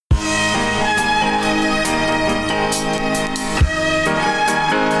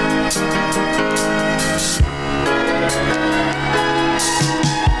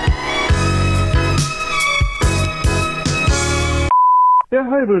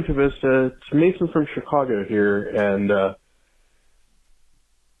Hi, Bunta Vista. It's Mason from Chicago here, and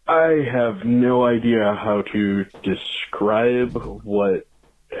I have no idea how to describe what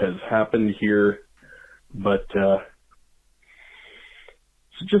has happened here, but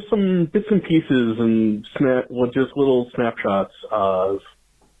just some bits and pieces and just little snapshots of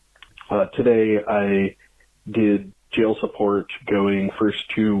today. I did jail support going first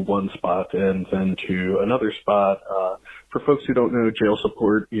to one spot and then to another spot. For folks who don't know, jail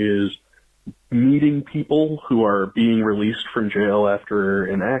support is meeting people who are being released from jail after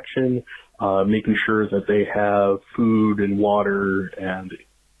an action, making sure that they have food and water, and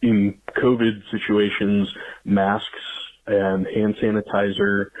in COVID situations, masks and hand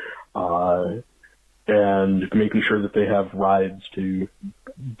sanitizer, and making sure that they have rides to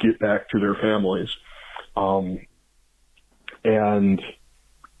get back to their families. And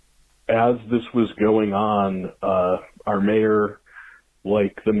as this was going on, our mayor,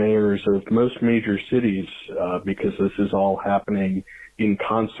 like the mayors of most major cities, because this is all happening in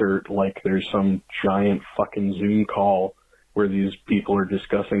concert, like there's some giant fucking Zoom call where these people are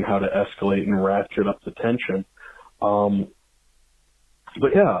discussing how to escalate and ratchet up the tension.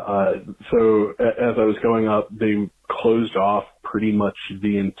 But yeah, so as I was going up, they closed off pretty much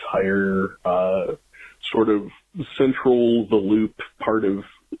the entire sort of the loop part of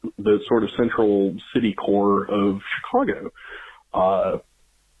the sort of central city core of Chicago.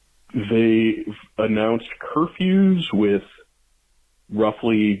 They announced curfews with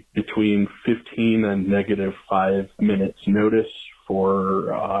roughly between 15 and -5 minutes notice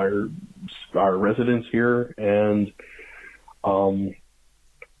for our residents here, and the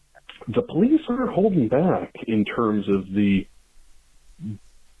police are holding back in terms of the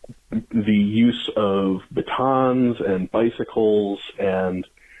use of batons and bicycles and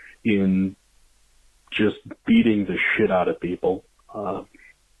in just beating the shit out of people. So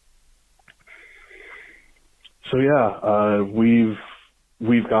yeah, we've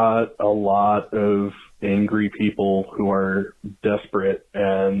got a lot of angry people who are desperate,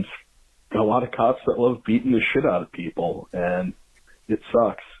 and a lot of cops that love beating the shit out of people, and it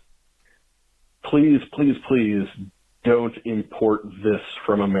sucks. Please, please, please don't import this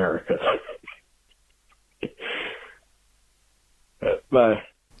from America. Bye.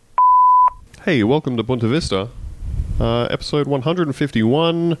 Hey, welcome to Bunta Vista. Episode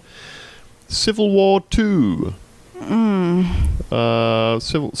 151, Civil War 2.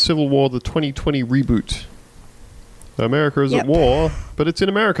 Civil War, the 2020 reboot. America is at war, but it's in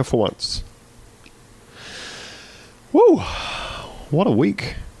America for once. Woo! What a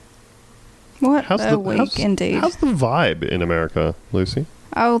week. What a week, indeed. How's the vibe in America, Lucy?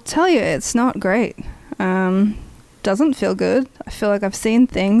 I'll tell you, it's not great. Doesn't feel good. I feel like I've seen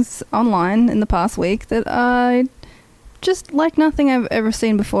things online in the past week that I just like nothing I've ever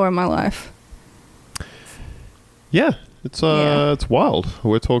seen before in my life. Yeah, it's wild.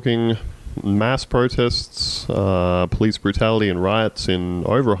 We're talking mass protests, police brutality and riots in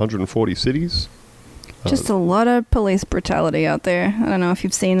over 140 cities. Just a lot of police brutality out there. I don't know if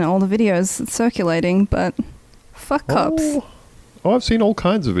you've seen all the videos circulating, but fuck cops. Oh, I've seen all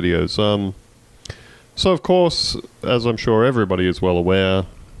kinds of videos. So, of course, as I'm sure everybody is well aware,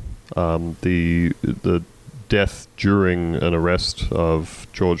 the death during an arrest of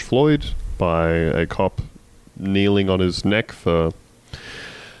George Floyd by a cop kneeling on his neck for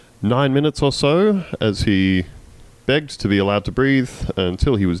 9 minutes or so as he begged to be allowed to breathe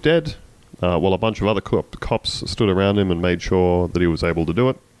until he was dead, while a bunch of other cops stood around him and made sure that he was able to do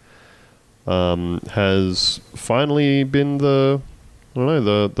it, has finally been the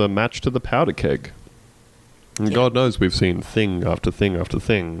match to the powder keg. And God knows we've seen thing after thing after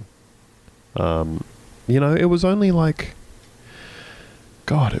thing. It was only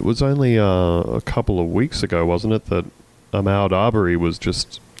a couple of weeks ago, wasn't it, that Ahmaud Arbery was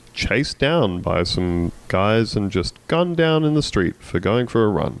just chased down by some guys and just gunned down in the street for going for a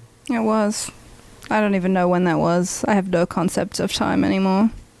run. It was. I don't even know when that was. I have no concept of time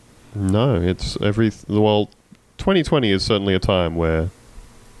anymore. No, 2020 is certainly a time where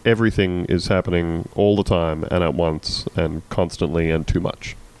everything is happening all the time and at once and constantly and too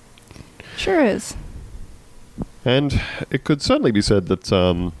much. Sure is. And it could certainly be said that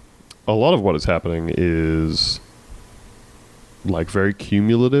a lot of what is happening is very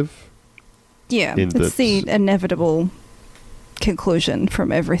cumulative. Yeah, it's the inevitable conclusion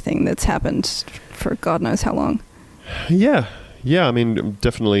from everything that's happened for God knows how long. Yeah. I mean,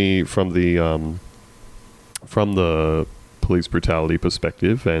 definitely from the police brutality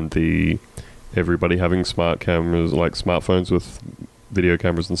perspective and the everybody having smart cameras, like smartphones with video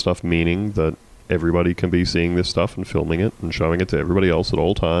cameras and stuff, meaning that everybody can be seeing this stuff and filming it and showing it to everybody else at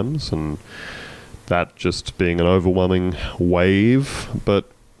all times, and that just being an overwhelming wave. But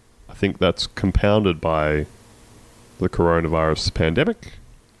I think that's compounded by the coronavirus pandemic,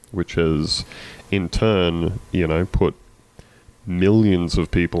 which has in turn, put millions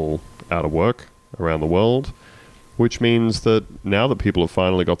of people out of work around the world, which means that now that people have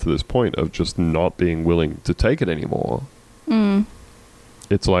finally got to this point of just not being willing to take it anymore,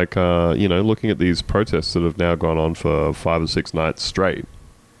 it's like, looking at these protests that have now gone on for 5 or 6 nights straight,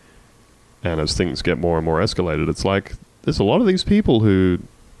 and as things get more and more escalated, it's like there's a lot of these people who,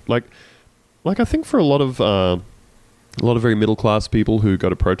 like I think for a lot of very middle class people who go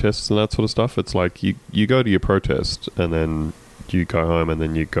to protests and that sort of stuff, it's like you go to your protest and then you go home and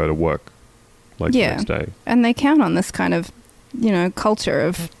then you go to work the next day. And they count on this kind of, culture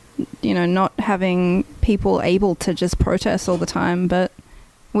of, not having people able to just protest all the time, but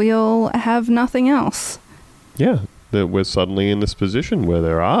we all have nothing else. Yeah, that we're suddenly in this position where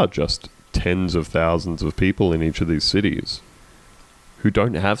there are just tens of thousands of people in each of these cities who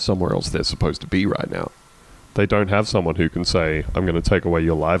don't have somewhere else they're supposed to be right now. They don't have someone who can say, I'm going to take away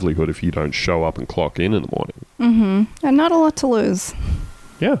your livelihood if you don't show up and clock in the morning. Mm-hmm. And not a lot to lose.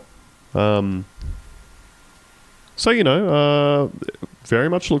 Yeah. So, very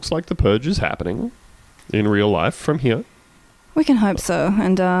much looks like the purge is happening in real life from here. We can hope so.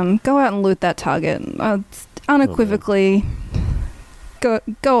 And go out and loot that Target. Unequivocally,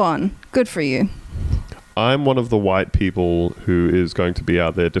 go on. Good for you. I'm one of the white people who is going to be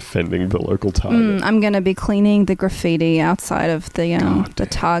out there defending the local Target. I'm going to be cleaning the graffiti outside of the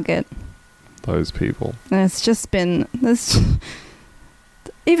Target. Those people. And it's just been...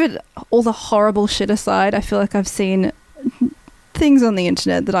 Even all the horrible shit aside, I feel like I've seen things on the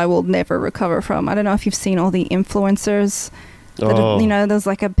internet that I will never recover from. I don't know if you've seen all the influencers. There's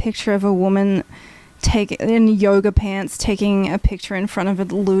like a picture of a woman in yoga pants taking a picture in front of a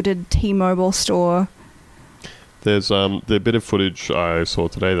looted T-Mobile store. There's the bit of footage I saw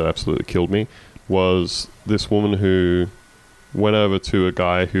today that absolutely killed me was this woman who went over to a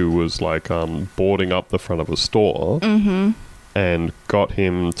guy who was boarding up the front of a store and got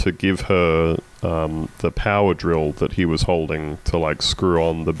him to give her the power drill that he was holding to screw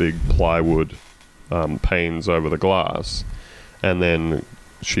on the big plywood panes over the glass, and then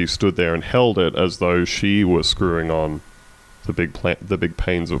she stood there and held it as though she was screwing on the big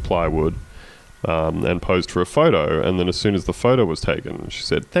panes of plywood. And posed for a photo, and then as soon as the photo was taken, she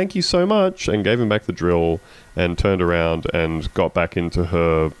said, "Thank you so much," and gave him back the drill and turned around and got back into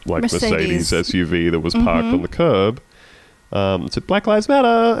her Mercedes SUV that was parked on the curb, said "Black Lives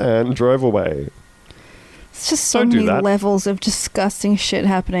Matter," and drove away. It's just so many levels of disgusting shit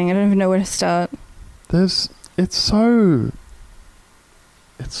happening. I don't even know where to start. It's so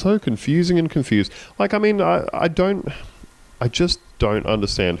confusing and confused. I just don't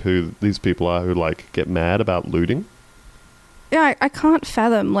understand who these people are who get mad about looting. Yeah, I can't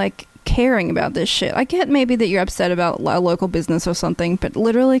fathom caring about this shit. I get maybe that you're upset about a local business or something, but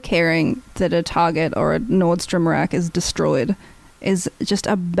literally caring that a Target or a Nordstrom rack is destroyed is just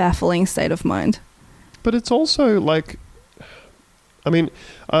a baffling state of mind. But it's also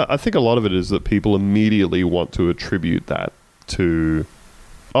I think a lot of it is that people immediately want to attribute that to,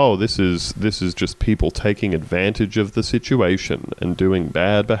 oh, this is just people taking advantage of the situation and doing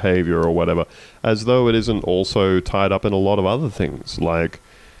bad behavior or whatever, as though it isn't also tied up in a lot of other things.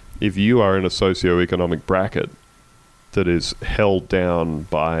 If you are in a socioeconomic bracket that is held down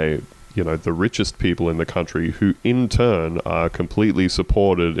by, the richest people in the country, who in turn are completely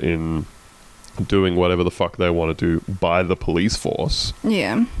supported in doing whatever the fuck they want to do by the police force.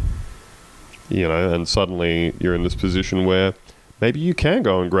 Yeah. And suddenly you're in this position where maybe you can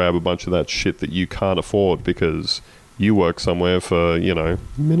go and grab a bunch of that shit that you can't afford because you work somewhere for,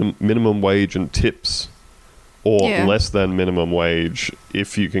 minimum wage and tips, or less than minimum wage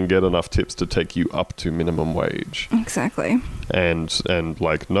if you can get enough tips to take you up to minimum wage. Exactly. And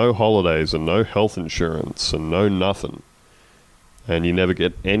no holidays and no health insurance and no nothing. And you never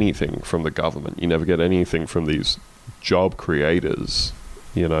get anything from the government. You never get anything from these job creators,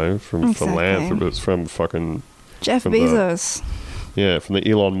 from philanthropists, from fucking... Jeff Bezos. From the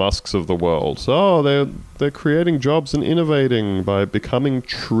Elon Musks of the world. So they're creating jobs and innovating by becoming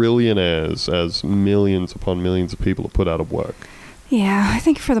trillionaires as millions upon millions of people are put out of work. Yeah, I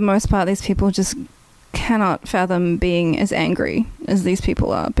think for the most part, these people just cannot fathom being as angry as these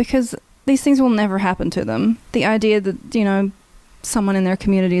people are, because these things will never happen to them. The idea that, someone in their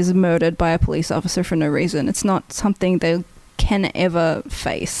community is murdered by a police officer for no reason, it's not something they can ever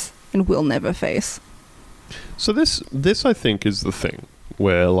face and will never face. So this I think is the thing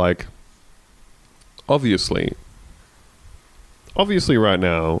where obviously right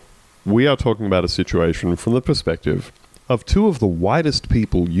now, we are talking about a situation from the perspective of two of the whitest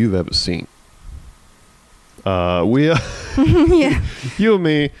people you've ever seen. We are, Yeah. you and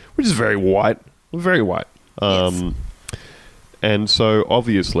me, we're just very white. We're very white. Yes. And so,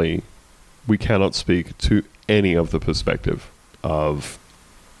 obviously, we cannot speak to any of the perspective of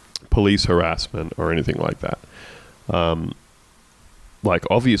police harassment or anything like that. Like,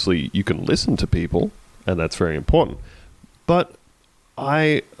 obviously, you can listen to people, and that's very important. But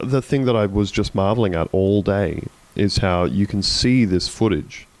the thing that I was just marveling at all day is how you can see this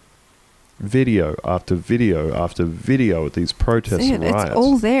footage, video after video after video at these protests and riots. It's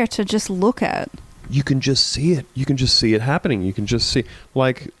all there to just look at. You can just see it. You can just see it happening. You can just see,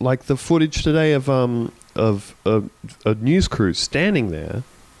 like the footage today of a news crew standing there,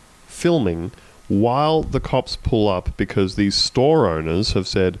 filming while the cops pull up because these store owners have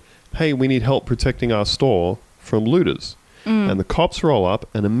said, "Hey, we need help protecting our store from looters." And the cops roll up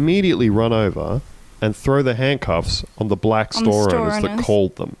and immediately run over and throw the handcuffs on the black store owners that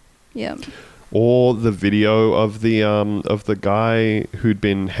called them. Yeah. Or the video of the guy who'd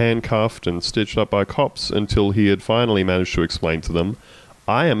been handcuffed and stitched up by cops until he had finally managed to explain to them,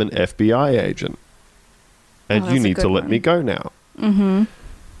 "I am an FBI agent, and you need to let me go now." Mm-hmm.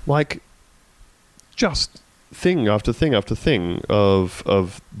 Like, just thing after thing after thing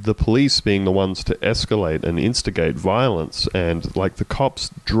of the police being the ones to escalate and instigate violence, and like the cops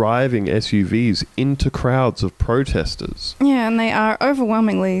driving SUVs into crowds of protesters. Yeah, and they are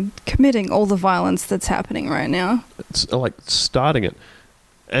overwhelmingly committing all the violence that's happening right now. It's like starting it.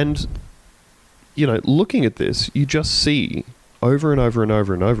 And, you know, looking at this, you just see over and over and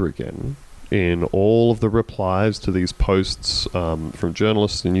over and over again in all of the replies to these posts from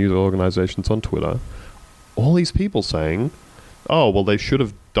journalists and news organizations on Twitter, all these people saying, "Oh, well, they should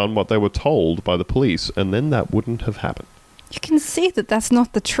have done what they were told by the police, and then that wouldn't have happened." You can see that that's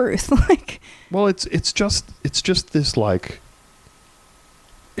not the truth. Like, well, it's just this, like,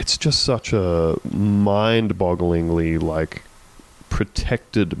 it's just such a mind-bogglingly, like,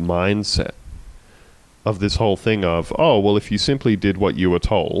 protected mindset of this whole thing of, oh, well, if you simply did what you were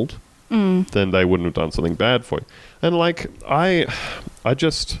told, then they wouldn't have done something bad for you. And, like, I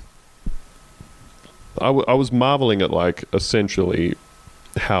was marveling at, like, essentially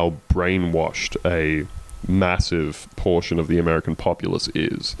how brainwashed a massive portion of the American populace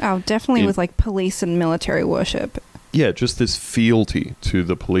is. Oh, definitely with, like, police and military worship. Yeah, just this fealty to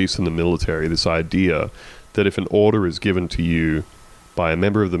the police and the military, this idea that if an order is given to you by a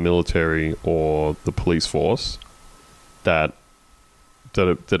member of the military or the police force, that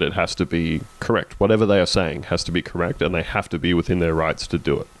it has to be correct. Whatever they are saying has to be correct, and they have to be within their rights to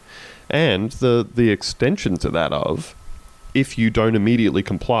do it. And the extension to that of, if you don't immediately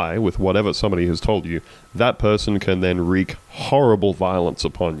comply with whatever somebody has told you, that person can then wreak horrible violence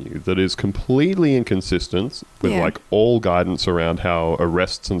upon you that is completely inconsistent with like all guidance around how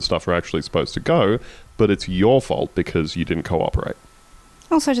arrests and stuff are actually supposed to go, but it's your fault because you didn't cooperate.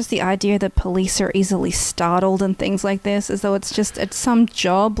 Also, just the idea that police are easily startled and things like this, as though it's some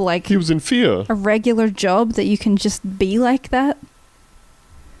job, like... He was in fear. A regular job that you can just be like that.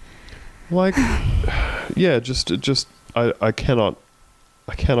 Like, yeah, just I cannot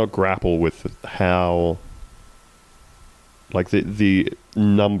grapple with how, like, the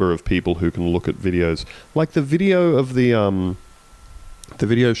number of people who can look at videos, like the video of the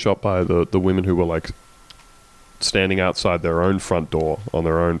video shot by the women who were, like, standing outside their own front door on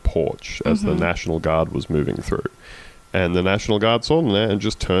their own porch as the National Guard was moving through, and the National Guard saw them there and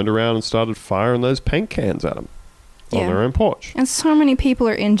just turned around and started firing those paint cans at them. On their own porch. And so many people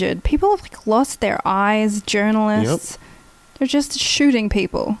are injured. People have, like, lost their eyes, journalists. Yep. They're just shooting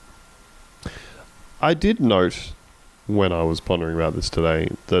people. I did note, when I was pondering about this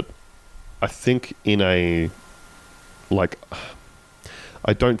today, that I think I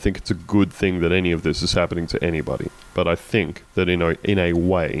don't think it's a good thing that any of this is happening to anybody, but I think that in a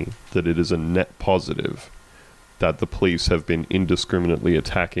way that it is a net positive that the police have been indiscriminately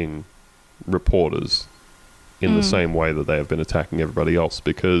attacking reporters in the same way that they have been attacking everybody else,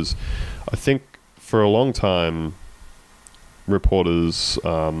 because I think for a long time reporters,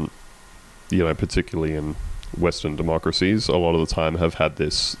 particularly in Western democracies, a lot of the time have had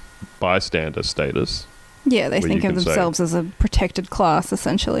this bystander status. Yeah, they think of themselves as a protected class,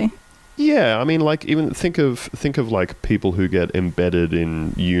 essentially. Yeah, I mean, like, even think of like people who get embedded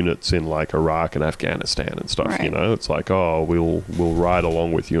in units in, like, Iraq and Afghanistan and stuff. Right. You know, it's like, oh, we'll ride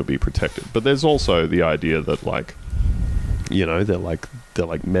along with you and be protected. But there's also the idea that, like, you know, they're like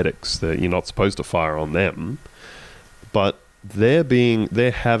medics. You're not supposed to fire on them. But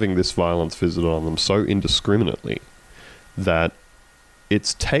they're having this violence visited on them so indiscriminately that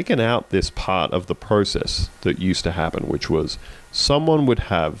it's taken out this part of the process that used to happen, which was someone would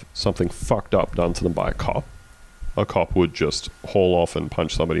have something fucked up done to them by a cop. A cop would just haul off and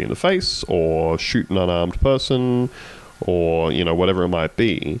punch somebody in the face or shoot an unarmed person or, whatever it might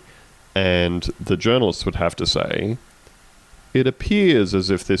be. And the journalists would have to say, it appears as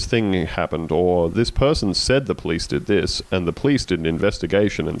if this thing happened, or this person said the police did this, and the police did an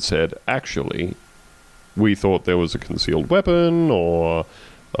investigation and said, actually, we thought there was a concealed weapon, or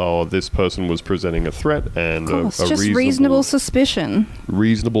this person was presenting a threat, and of course, just reasonable suspicion.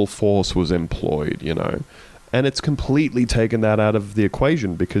 Reasonable force was employed, And it's completely taken that out of the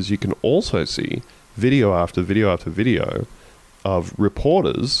equation, because you can also see video after video after video of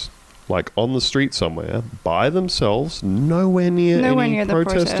reporters on the street somewhere by themselves, nowhere near any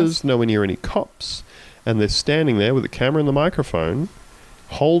protesters, nowhere near any cops, and they're standing there with a camera and the microphone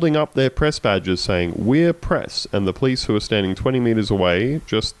holding up their press badges saying, we're press, and the police who are standing 20 meters away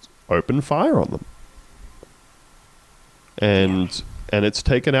just open fire on them. And it's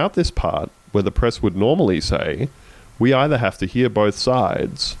taken out this part where the press would normally say, we either have to hear both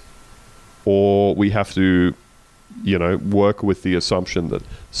sides or we have to work with the assumption that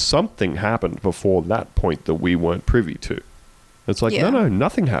something happened before that point that we weren't privy to. It's like, no,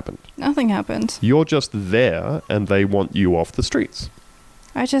 nothing happened. Nothing happened. You're just there and they want you off the streets.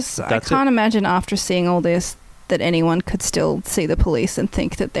 I can't imagine after seeing all this that anyone could still see the police and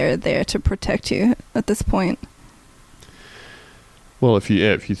think that they're there to protect you at this point. Well, if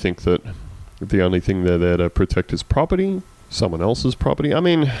you think that the only thing they're there to protect is property, someone else's property, I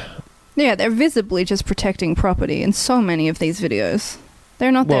mean... Yeah, they're visibly just protecting property in so many of these videos.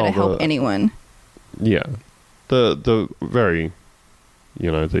 They're not there to help anyone. Yeah. The very,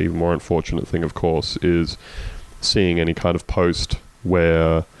 the even more unfortunate thing, of course, is seeing any kind of post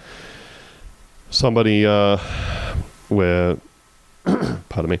where somebody, pardon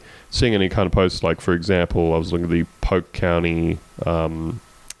me, seeing any kind of post, like, for example, I was looking at the Polk County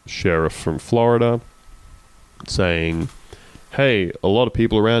sheriff from Florida saying, hey, a lot of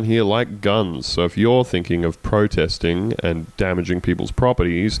people around here like guns, so if you're thinking of protesting and damaging people's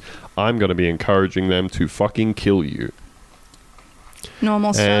properties, I'm going to be encouraging them to fucking kill you.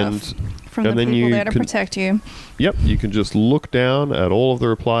 Normal stuff from the people there to protect you. Yep, you can just look down at all of the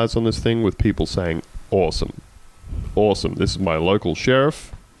replies on this thing with people saying, awesome, this is my local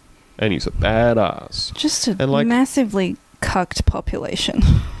sheriff, and he's a badass. Just a massively cucked population.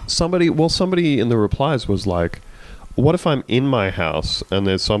 Somebody in the replies was like, what if I'm in my house and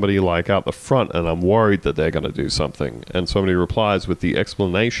there's somebody out the front and I'm worried that they're going to do something? And somebody replies with the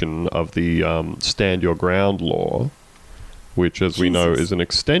explanation of the stand your ground law, which, as we know, is an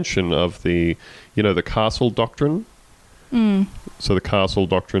extension of the castle doctrine. Mm. So the castle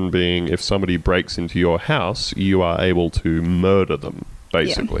doctrine being, if somebody breaks into your house, you are able to murder them,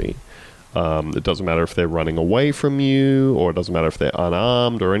 basically. Yeah. It doesn't matter if they're running away from you, or it doesn't matter if they're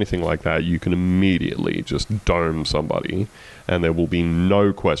unarmed or anything like that. You can immediately just dome somebody and there will be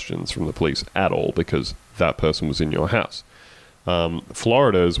no questions from the police at all because that person was in your house.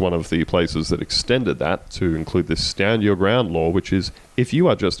 Florida is one of the places that extended that to include this stand your ground law, which is if you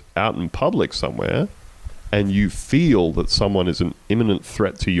are just out in public somewhere and you feel that someone is an imminent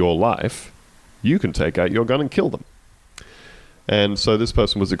threat to your life, you can take out your gun and kill them. And so this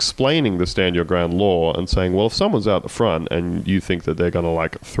person was explaining the stand your ground law and saying, well, if someone's out the front and you think that they're going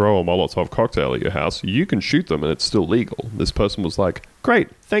to throw a Molotov cocktail at your house, you can shoot them and it's still legal. This person was like, great,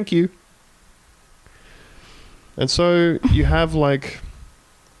 thank you. And so you have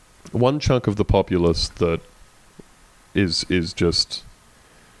one chunk of the populace that is just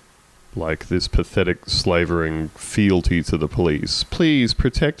this pathetic slavering fealty to the police. Please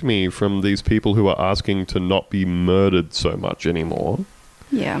protect me from these people who are asking to not be murdered so much anymore.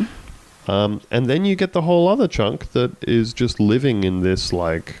 Yeah. And then you get the whole other chunk that is just living in this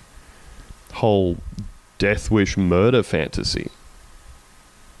whole death wish murder fantasy.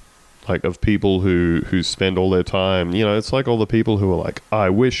 Of people who spend all their time, it's all the people who are I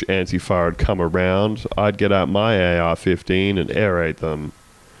wish Antifa had come around. I'd get out my AR-15 and aerate them.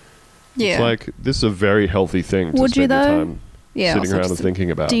 Yeah. It's this is a very healthy thing to spend your time sitting around and thinking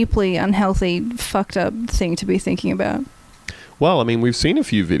about. Deeply unhealthy, fucked up thing to be thinking about. Well, I mean, we've seen a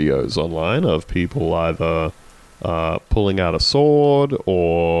few videos online of people either pulling out a sword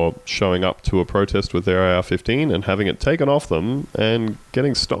or showing up to a protest with their AR-15 and having it taken off them and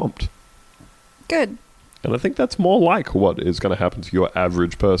getting stomped. Good. And I think that's more like what is going to happen to your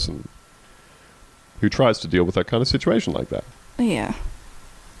average person who tries to deal with that kind of situation like that. Yeah.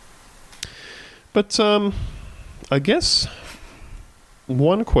 But I guess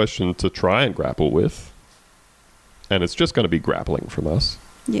one question to try and grapple with, and it's just going to be grappling from us.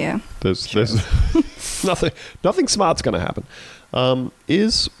 Yeah. There's nothing smart's going to happen.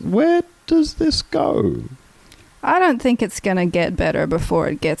 Is where does this go? I don't think it's going to get better before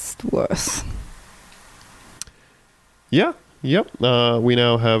it gets worse. Yeah. Yep. We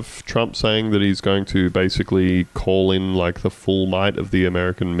now have Trump saying that he's going to basically call in like the full might of the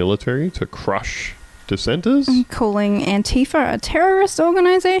American military to crush dissenters. Calling Antifa a terrorist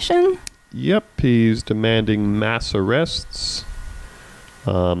organization. Yep. He's demanding mass arrests.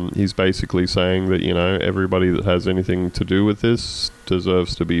 He's basically saying that, everybody that has anything to do with this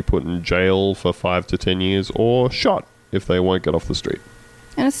deserves to be put in jail for 5 to 10 years or shot if they won't get off the street.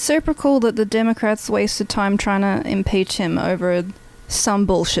 And it's super cool that the Democrats wasted time trying to impeach him over some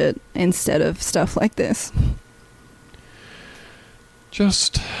bullshit instead of stuff like this.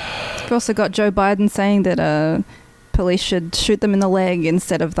 We've also got Joe Biden saying that police should shoot them in the leg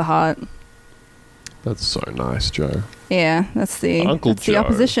instead of the heart. That's so nice, Joe. Yeah, that's the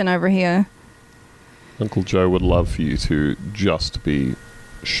opposition over here. Uncle Joe would love for you to just be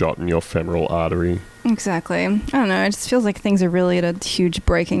shot in your femoral artery. Exactly. I don't know, it just feels like things are really at a huge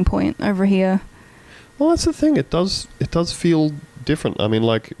breaking point over here. Well, that's the thing. It does feel different. I mean,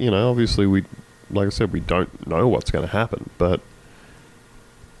 obviously like I said, we don't know what's going to happen, but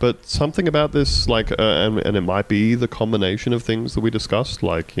something about this, and it might be the combination of things that we discussed,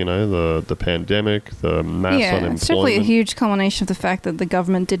 the pandemic, the mass unemployment. It's definitely a huge combination of the fact that the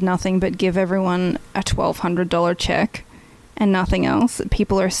government did nothing but give everyone a $1,200 check and nothing else.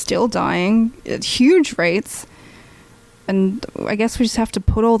 People are still dying at huge rates. And I guess we just have to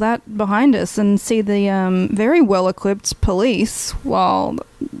put all that behind us and see the very well-equipped police while,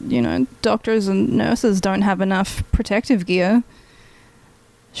 doctors and nurses don't have enough protective gear.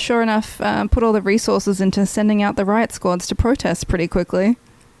 Sure enough, put all the resources into sending out the riot squads to protest pretty quickly.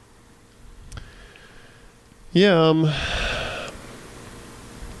 Yeah,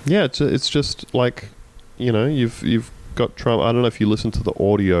 it's just like, you've got Trump. I don't know if you listened to the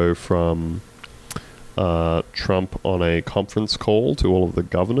audio from Trump on a conference call to all of the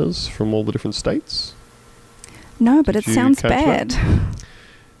governors from all the different states. No, but it sounds bad.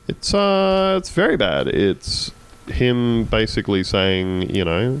 It's very bad. It's him basically saying,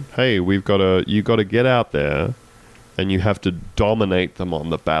 hey, you got to get out there and you have to dominate them on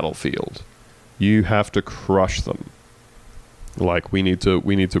the battlefield. You have to crush them. Like, we need to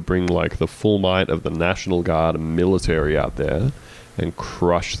bring like the full might of the National Guard and military out there and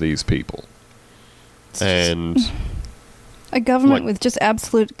crush these people. And a government with just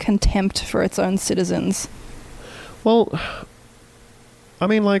absolute contempt for its own citizens. Well, I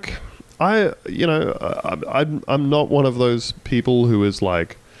mean, I'm not one of those people who is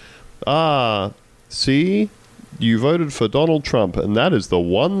like, see, you voted for Donald Trump and that is the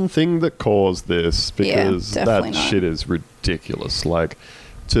one thing that caused this, because that shit is ridiculous. Like,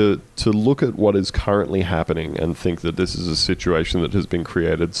 to look at what is currently happening and think that this is a situation that has been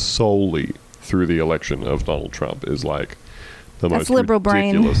created solely through the election of Donald Trump is like the most liberal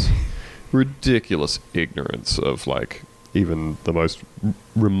ridiculous ignorance of like even the most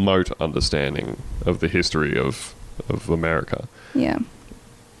remote understanding of the history of America. Yeah.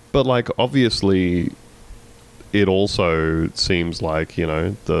 But obviously it also seems like,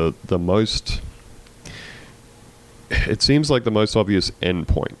 the most, it seems like the most obvious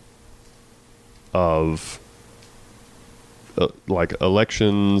endpoint of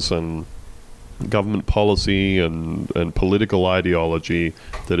elections and government policy and political ideology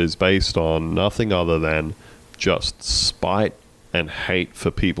that is based on nothing other than just spite and hate for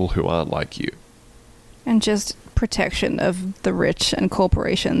people who aren't like you. And just protection of the rich and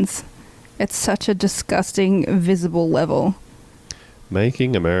corporations. It's such a disgusting, visible level.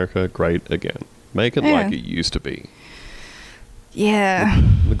 Making America great again. Make it like it used to be. Yeah.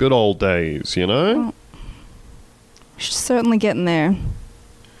 The good old days, Well, certainly getting there.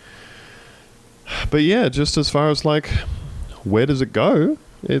 But yeah, just as far as where does it go?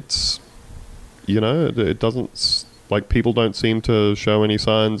 It's, it doesn't, people don't seem to show any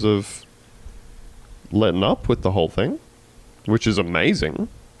signs of letting up with the whole thing, which is amazing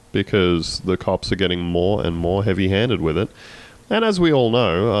because the cops are getting more and more heavy-handed with it. And as we all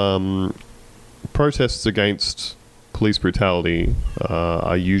know, protests against police brutality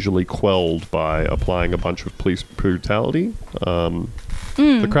are usually quelled by applying a bunch of police brutality.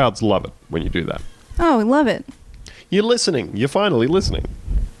 The crowds love it when you do that. Oh, we love it. You're listening. You're finally listening.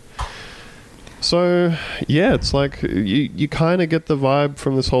 So, yeah, it's you kind of get the vibe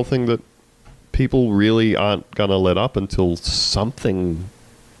from this whole thing that people really aren't going to let up until something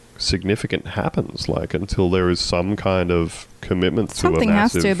significant happens, like until there is some kind of commitment to Something a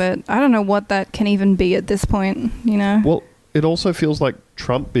has massive... to, but I don't know what that can even be at this point, you know? Well, it also feels like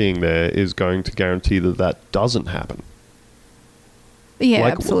Trump being there is going to guarantee that that doesn't happen. Yeah,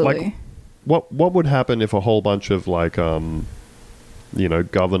 like- absolutely. What would happen if a whole bunch of like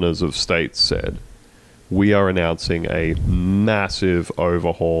governors of states said, we are announcing a massive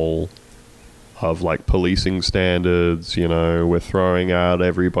overhaul of like policing standards, we're throwing out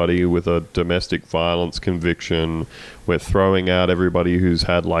everybody with a domestic violence conviction, we're throwing out everybody who's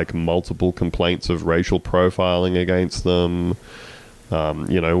had like multiple complaints of racial profiling against them,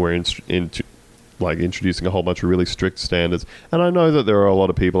 we're introducing a whole bunch of really strict standards. And I know that there are a lot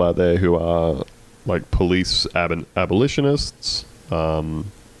of people out there who are like police abolitionists.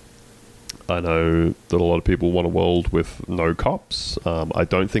 I know that a lot of people want a world with no cops. I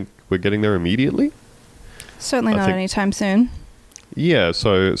don't think we're getting there immediately. Certainly I not think- anytime soon. Yeah,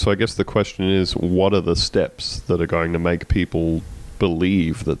 so I guess the question is, what are the steps that are going to make people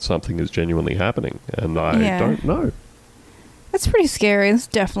believe that something is genuinely happening? And I don't know. It's pretty scary. It's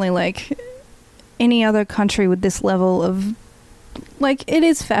definitely like any other country with this level of... Like, it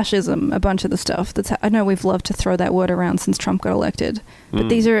is fascism, a bunch of the stuff. I know we've loved to throw that word around since Trump got elected, but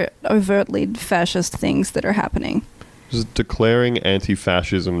these are overtly fascist things that are happening. Just declaring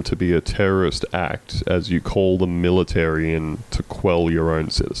anti-fascism to be a terrorist act as you call the military in to quell your own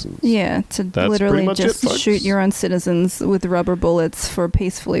citizens. Yeah, to That's literally pretty much it, just folks. shoot your own citizens with rubber bullets for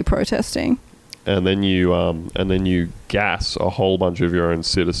peacefully protesting. And then you gas a whole bunch of your own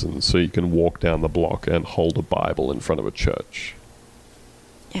citizens so you can walk down the block and hold a Bible in front of a church.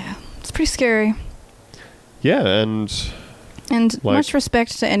 Yeah, it's pretty scary. Yeah, and And much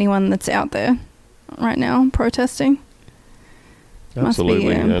respect to anyone that's out there right now protesting.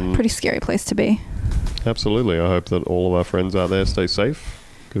 absolutely, Must be a and pretty scary place to be. absolutely, I hope that all of our friends out there stay safe,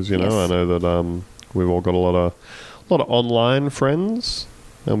 because Yes. I know that we've all got a lot of online friends,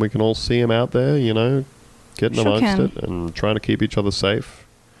 and we can all see them out there, getting Sure amongst can. it and trying to keep each other safe.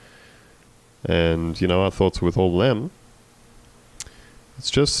 And our thoughts are with all of them.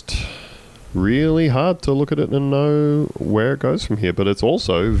 It's just really hard to look at it and know where it goes from here, but it's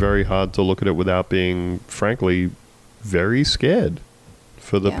also very hard to look at it without being, frankly, very scared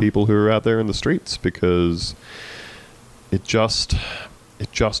for the Yeah. people who are out there in the streets, because it just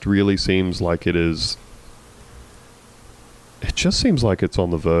really seems like it is. It just seems like it's on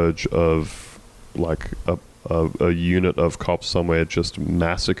the verge of like a unit of cops somewhere just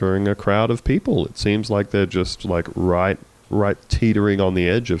massacring a crowd of people. It seems like they're just like right teetering on the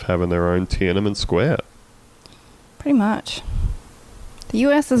edge of having their own Tiananmen Square. Pretty much. The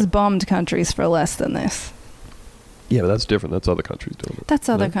US has bombed countries for less than this. Yeah, but that's different. That's other countries doing it. That's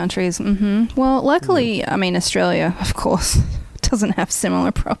other No? countries. Well, luckily, I mean, Australia, of course, doesn't have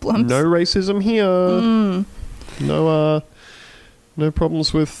similar problems. No racism here. No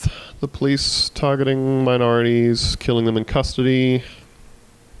problems with the police targeting minorities, killing them in custody.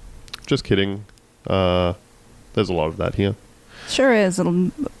 Just kidding. There's a lot of that here. Sure is.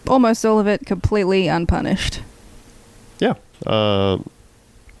 Almost all of it completely unpunished. Yeah. I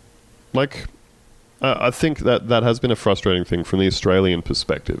think that has been a frustrating thing from the Australian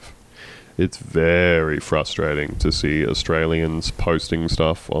perspective. It's very frustrating to see Australians posting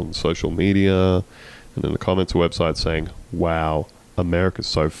stuff on social media and in the comments of websites saying, wow, America's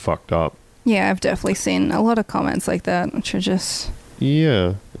so fucked up. Yeah, I've definitely seen a lot of comments like that, which are just...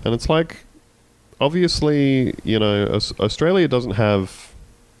 Yeah. And it's like, obviously, Australia doesn't have...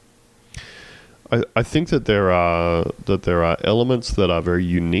 I think that there are elements that are very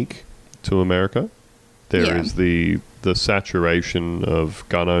unique to America. There is the saturation of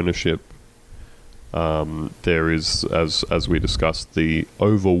gun ownership. There is, as we discussed, the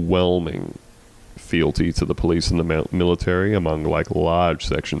overwhelming fealty to the police and the military among like large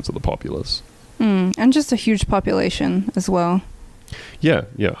sections of the populace. And just a huge population as well. Yeah,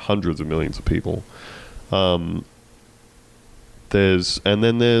 hundreds of millions of people. There's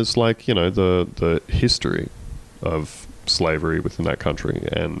like, the history of slavery within that country,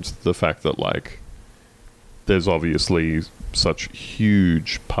 and the fact that like there's obviously such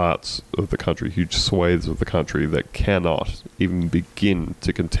huge parts of the country, huge swathes of the country that cannot even begin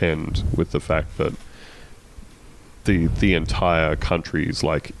to contend with the fact that the entire country's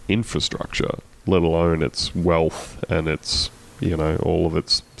like infrastructure, let alone its wealth and its, all of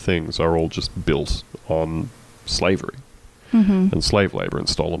its things are all just built on slavery and slave labor and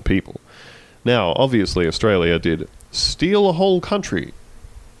stolen people. Now, obviously, Australia did steal a whole country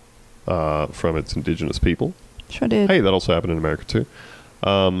from its indigenous people. Sure did. Hey, that also happened in America too.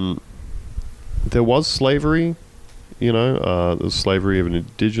 There was slavery the slavery of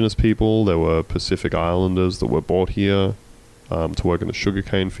indigenous people. There were Pacific Islanders that were brought here to work in the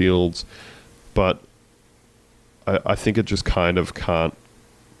sugarcane fields. But I think it just kind of can't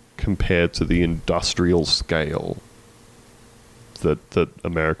compare to the industrial scale that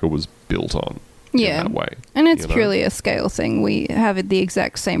America was built on. Yeah, in that way, and it's purely a scale thing. We have the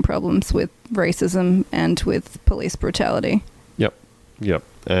exact same problems with racism and with police brutality. Yep.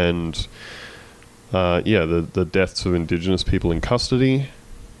 And the deaths of Indigenous people in custody.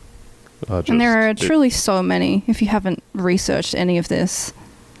 And there are truly so many. If you haven't researched any of this,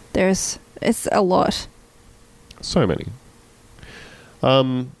 it's a lot. So many.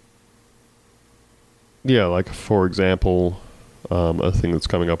 Like for example, a thing that's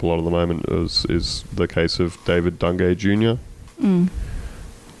coming up a lot at the moment is the case of David Dungay Jr.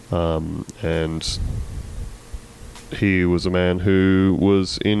 And he was a man who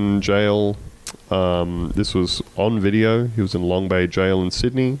was in jail. This was on video. He was in Long Bay Jail in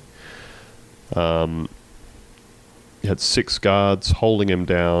Sydney. He had 6 guards holding him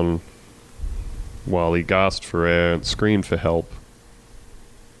down while he gasped for air and screamed for help.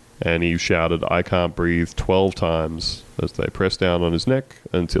 And he shouted, "I can't breathe," 12 times as they pressed down on his neck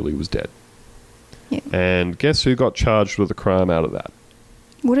until he was dead. Yeah. And guess who got charged with a crime out of that?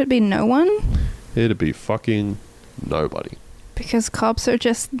 Would it be no one? It'd be fucking nobody. Because cops are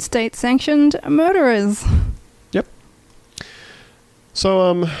just state-sanctioned murderers. Yep.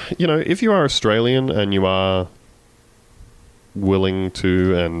 So, if you are Australian and you are willing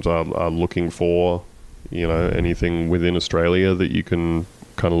to and are looking for, anything within Australia that you can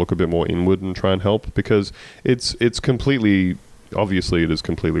kind of look a bit more inward and try and help, because it's completely, obviously it is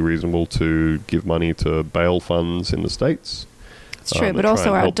completely reasonable to give money to bail funds in the States. It's true, but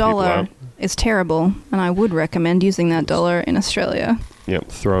also our dollar is terrible, and I would recommend using that dollar in Australia. Yep,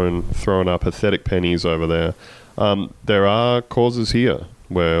 throwing our pathetic pennies over there. There are causes here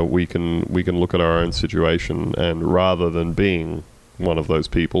where we can look at our own situation, and rather than being one of those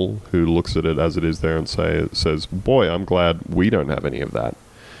people who looks at it as it is there and says, "Boy, I'm glad we don't have any of that,"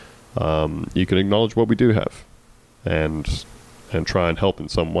 you can acknowledge what we do have, and try and help in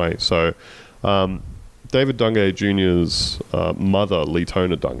some way. So, David Dungay Jr.'s mother,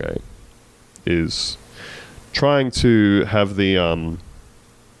 Leetona Dungay, is trying to have the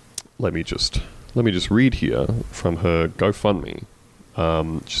let me just read here from her GoFundMe.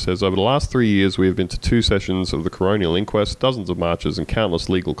 She says, "Over the last 3 years, we have been to 2 sessions of the coronial inquest, dozens of marches, and countless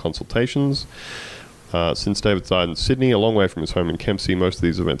legal consultations. Since David died in Sydney, a long way from his home in Kempsey, most of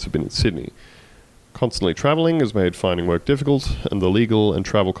these events have been in Sydney. Constantly travelling has made finding work difficult, and the legal and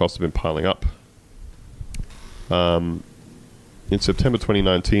travel costs have been piling up. In September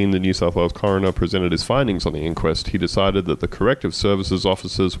 2019, the New South Wales coroner presented his findings on the inquest. He decided that the corrective services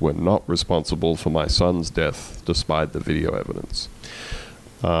officers were not responsible for my son's death, despite the video evidence.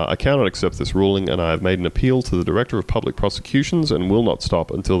 I cannot accept this ruling, and I have made an appeal to the Director of Public Prosecutions and will not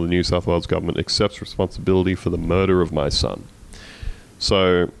stop until the New South Wales government accepts responsibility for the murder of my son."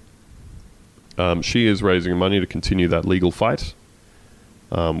 So, she is raising money to continue that legal fight.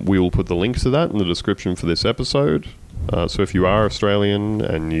 We will put the link to that in the description for this episode. So if you are Australian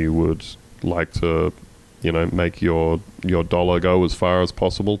and you would like to, make your dollar go as far as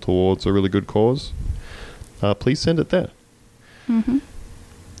possible towards a really good cause, please send it there. Mm-hmm.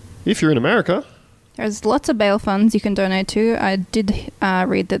 If you're in America, there's lots of bail funds you can donate to. I did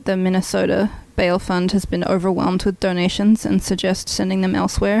read that the Minnesota Bail Fund has been overwhelmed with donations and suggest sending them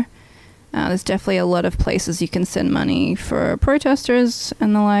elsewhere. There's definitely a lot of places you can send money for protesters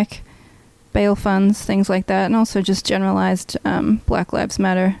and the like, bail funds, things like that, and also just generalized Black Lives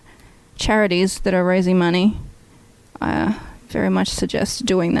Matter charities that are raising money. I very much suggest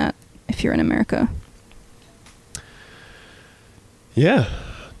doing that if you're in America. Yeah,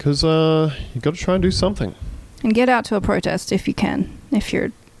 because you've got to try and do something. And get out to a protest if you can, if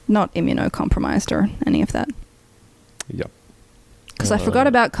you're not immunocompromised or any of that. Yep. Because I forgot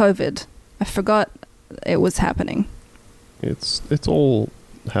about COVID. I forgot it was happening. It's all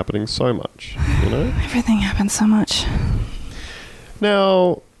happening so much, Everything happens so much.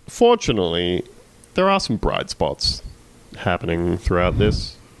 Now, fortunately, there are some bright spots happening throughout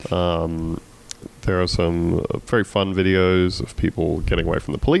this. There are some very fun videos of people getting away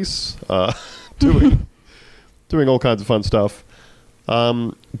from the police, doing all kinds of fun stuff.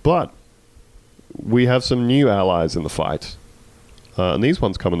 But we have some new allies in the fight. And these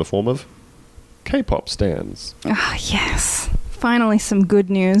ones come in the form of K-pop stans. Ah, yes. Finally some good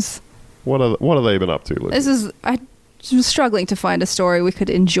news. What have they been up to, Lucy? I was struggling to find a story we could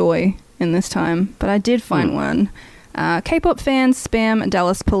enjoy in this time, but I did find one. K-pop fans spam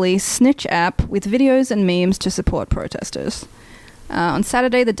Dallas police snitch app with videos and memes to support protesters. On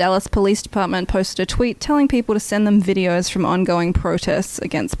Saturday, the Dallas Police Department posted a tweet telling people to send them videos from ongoing protests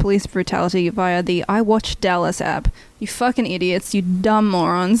against police brutality via the I Watch Dallas app. You fucking idiots, you dumb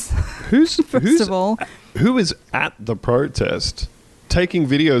morons. First of all, who is at the protest taking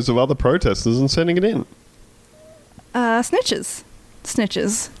videos of other protesters and sending it in? Snitches.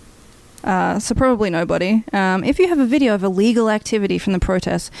 So probably nobody. If you have a video of illegal activity from the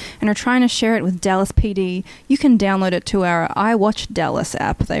protest and are trying to share it with Dallas PD, you can download it to our I Watch Dallas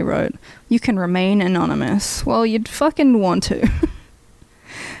app, they wrote. You can remain anonymous. Well, you'd fucking want to.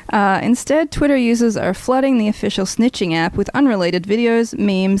 Instead, Twitter users are flooding the official snitching app with unrelated videos,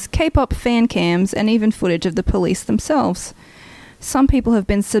 memes, K-pop fan cams, and even footage of the police themselves. Some people have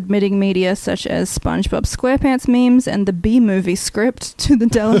been submitting media such as SpongeBob SquarePants memes and the B-movie script to the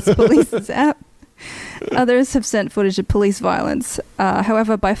Dallas Police's app. Others have sent footage of police violence.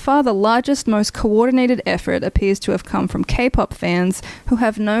 However, by far the largest, most coordinated effort appears to have come from K-pop fans who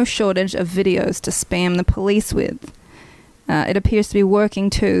have no shortage of videos to spam the police with. It appears to be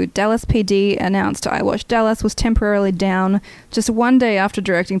working too. Dallas PD announced I Watch Dallas was temporarily down just one day after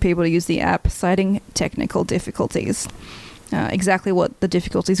directing people to use the app, citing technical difficulties. Exactly what the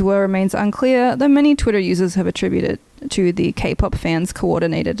difficulties were remains unclear, though many Twitter users have attributed it to the K-pop fans'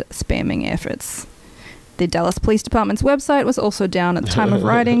 coordinated spamming efforts. The Dallas Police Department's website was also down at the time of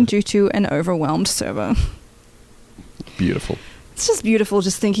writing due to an overwhelmed server. Beautiful. It's just beautiful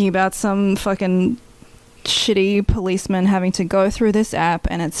just thinking about some fucking shitty policeman having to go through this app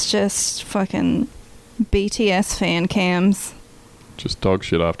and it's just fucking BTS fan cams. Just dog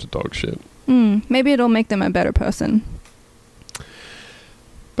shit after dog shit. Maybe it'll make them a better person.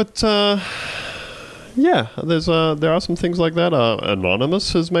 But, yeah, there are some things like that.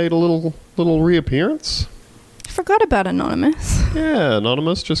 Anonymous has made a little reappearance. Forgot about Anonymous. Yeah,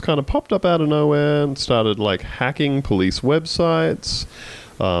 Anonymous just kind of popped up out of nowhere and started, hacking police websites,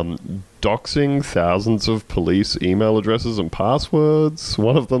 doxing thousands of police email addresses and passwords.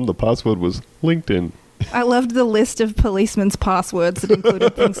 One of them, the password was LinkedIn. I loved the list of policemen's passwords that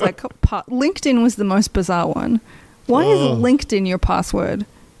included things like... LinkedIn was the most bizarre one. Why is LinkedIn your password?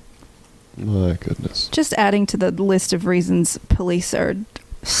 My goodness. Just adding to the list of reasons police are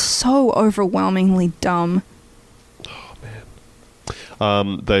so overwhelmingly dumb. Oh,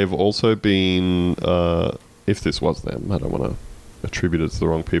 man. They've also been, if this was them, I don't want to attribute it to the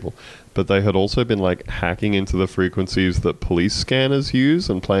wrong people, but they had also been, hacking into the frequencies that police scanners use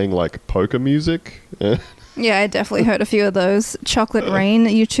and playing, poker music. Yeah, I definitely heard a few of those. Chocolate Rain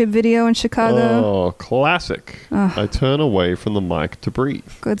YouTube video in Chicago. Oh, classic. I turn away from the mic to breathe.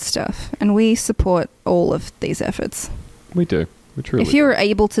 Good stuff. And we support all of these efforts. We do. We truly If you're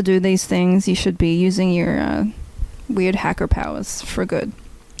able to do these things, you should be using your weird hacker powers for good.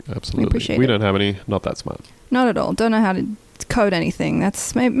 Absolutely. We appreciate we it. don't have any. Not that smart. Not at all. Don't know how to code anything.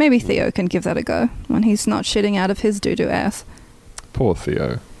 That's maybe Theo can give that a go when he's not shitting out of his doo-doo ass. Poor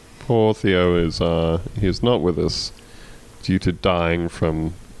Theo. Poor Theo is not with us due to dying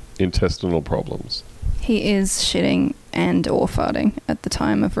from intestinal problems. He is shitting and or farting at the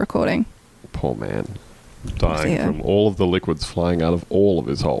time of recording. Poor man. Dying Theo. from all of the liquids flying out of all of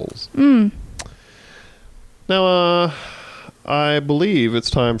his holes. Now, I believe it's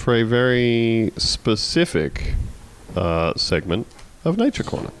time for a very specific segment of Nature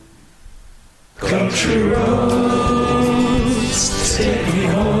Corner. Country roads, take me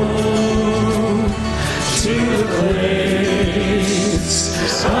home to the place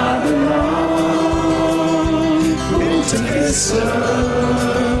I belong. Winter Vista,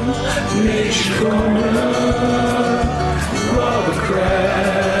 Nature Corner, Robert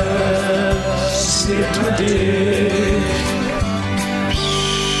Kraft, snipped my dick.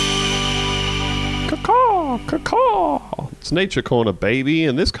 Caw, caw. It's Nature Corner, baby,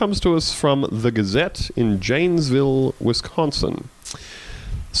 and this comes to us from the Gazette in Janesville, Wisconsin.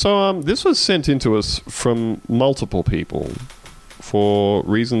 So, this was sent in to us from multiple people for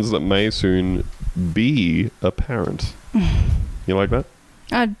reasons that may soon be apparent. You like that?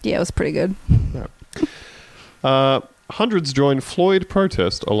 Yeah, it was pretty good. Yeah. Hundreds joined Floyd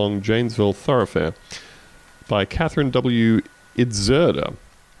protest along Janesville thoroughfare by Catherine W. Idzerda.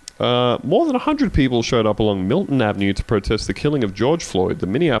 More than 100 people showed up along Milton Avenue to protest the killing of George Floyd, the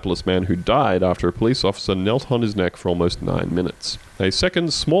Minneapolis man who died after a police officer knelt on his neck for almost 9 minutes. A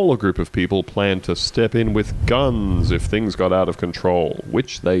second, smaller group of people planned to step in with guns if things got out of control,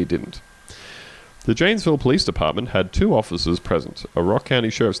 which they didn't. The Janesville Police Department had 2 officers present. A Rock County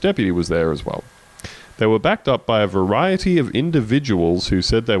Sheriff's deputy was there as well. They were backed up by a variety of individuals who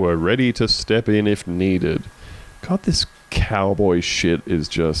said they were ready to step in if needed. God, this cowboy shit is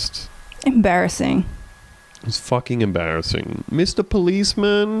just... Embarrassing. It's fucking embarrassing. Mr.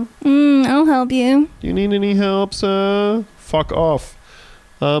 Policeman, I'll help you. do you need any help, sir? Fuck off.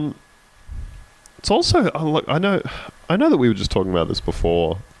 It's also, I know that we were just talking about this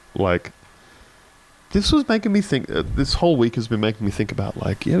before. Like, this was making me think. This whole week has been making me think about,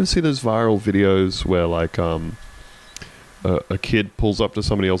 like, you ever see those viral videos where, like, a kid pulls up to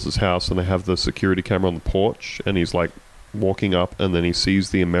somebody else's house and they have the security camera on the porch, and he's like walking up, and then he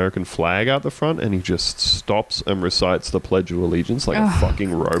sees the American flag out the front, and he just stops and recites the Pledge of Allegiance like a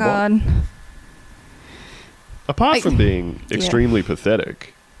fucking robot. God. Apart from being extremely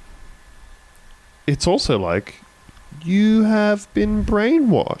pathetic, it's also like, you have been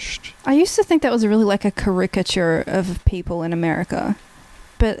brainwashed. I used to think that was really like a caricature of people in America,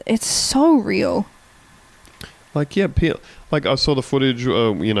 but it's so real. Like, yeah, like I saw the footage,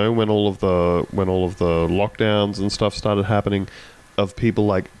 you know, when all of the lockdowns and stuff started happening, of people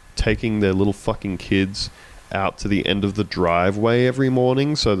like taking their little fucking kids out to the end of the driveway every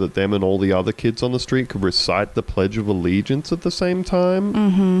morning so that them and all the other kids on the street could recite the Pledge of Allegiance at the same time.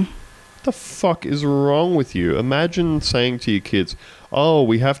 Mm-hmm. The fuck is wrong with you? Imagine saying to your kids, "Oh,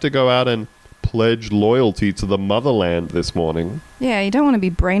 we have to go out and pledge loyalty to the motherland this morning." Yeah, you don't want to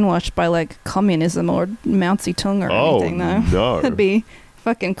be brainwashed by like communism or Mao Zedong or anything, though. No. That'd be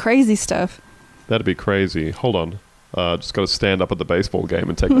fucking crazy stuff. That'd be crazy. Hold on. Just got to stand up at the baseball game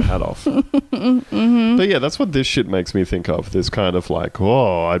and take my hat off. Mm-hmm. But yeah, that's what this shit makes me think of. This kind of like,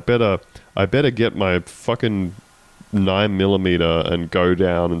 oh, I better get my fucking 9mm and go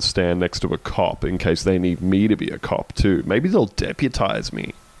down and stand next to a cop in case they need me to be a cop too. Maybe they'll deputize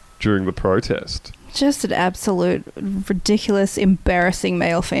me during the protest. Just an absolute ridiculous, embarrassing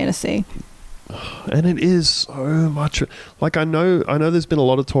male fantasy. And it is so much. Like, I know there's been a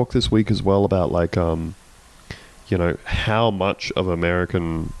lot of talk this week as well about like, you know, how much of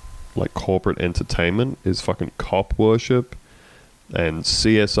American like corporate entertainment is fucking cop worship and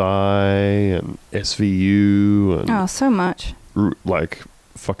CSI and SVU and so much. Like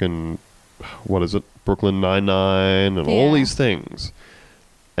fucking, what is it, Brooklyn Nine-Nine and all these things.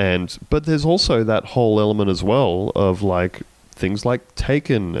 But there's also that whole element as well of like things like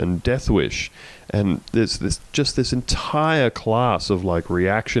Taken and Death Wish, and there's this entire class of like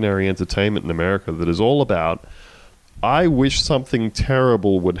reactionary entertainment in America that is all about, I wish something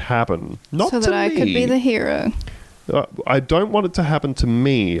terrible would happen, not to me. So that I could be the hero. I don't want it to happen to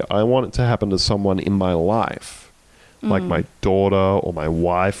me. I want it to happen to someone in my life, like my daughter or my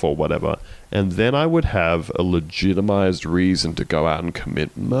wife or whatever. And then I would have a legitimized reason to go out and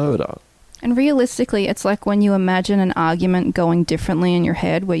commit murder. And realistically, it's like when you imagine an argument going differently in your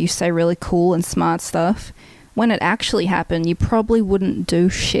head where you say really cool and smart stuff. When it actually happened, you probably wouldn't do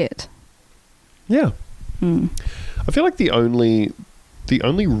shit. Yeah. I feel like the only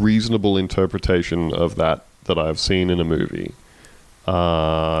reasonable interpretation of that I've seen in a movie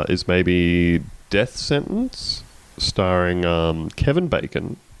is maybe Death Sentence, starring Kevin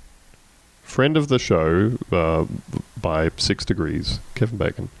Bacon, friend of the show by 6 Degrees, Kevin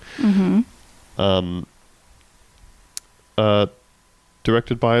Bacon. Mm-hmm.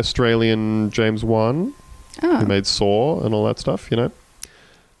 Directed by Australian James Wan, who made Saw and all that stuff, you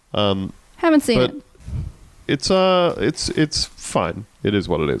know. Haven't seen it. It's fine. It is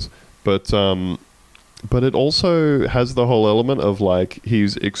what it is. But it also has the whole element of like,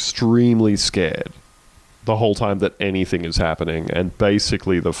 he's extremely scared the whole time that anything is happening, and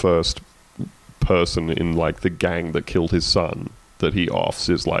basically the first person in like the gang that killed his son that he offs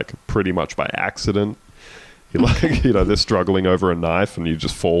is like pretty much by accident. He like, you know, they're struggling over a knife and he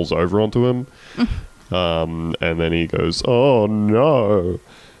just falls over onto him. And then he goes, "Oh no."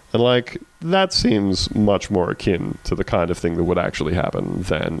 And like, that seems much more akin to the kind of thing that would actually happen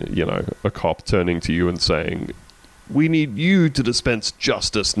than, you know, a cop turning to you and saying, "We need you to dispense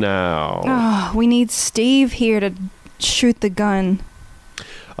justice now." Oh, we need Steve here to shoot the gun.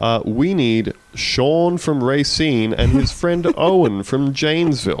 We need Sean from Racine and his friend Owen from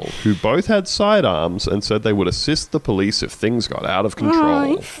Janesville, who both had sidearms and said they would assist the police if things got out of control. Oh,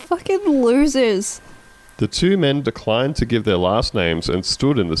 you fucking losers. The two men declined to give their last names and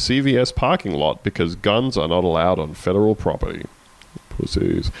stood in the CVS parking lot because guns are not allowed on federal property.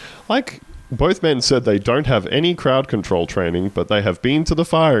 Pussies. Like, both men said they don't have any crowd control training, but they have been to the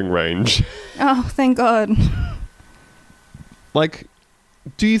firing range. Oh, thank God. Like,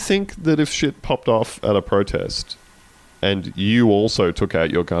 do you think that if shit popped off at a protest and you also took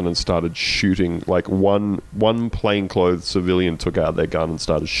out your gun and started shooting, like one plainclothes civilian took out their gun and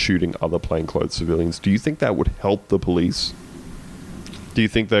started shooting other plainclothes civilians, do you think that would help the police? Do you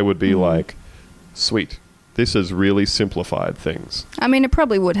think they would be like, sweet, This has really simplified things. I mean, it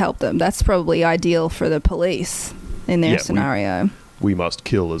probably would help them. That's probably ideal for the police in their Yeah, scenario. We must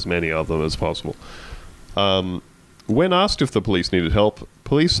kill as many of them as possible. When asked if the police needed help,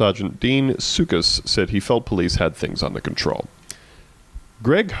 Police Sergeant Dean Sukas said he felt police had things under control.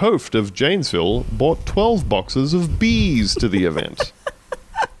 Greg Hoft of Janesville bought 12 boxes of bees to the event.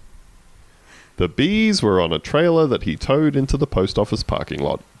 The bees were on a trailer that he towed into the post office parking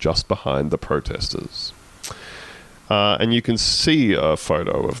lot just behind the protesters. And you can see a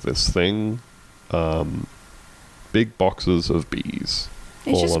photo of this thing. Big boxes of bees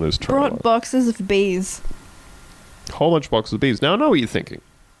He all just on his trailer. brought boxes of bees. Whole bunch of boxes of bees. Now I know what you're thinking.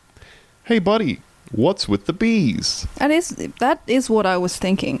 Hey, buddy, what's with the bees? That is what I was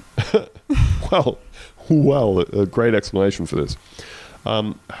thinking. Well, a great explanation for this.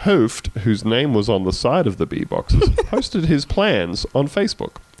 Hoft, whose name was on the side of the bee boxes, posted his plans on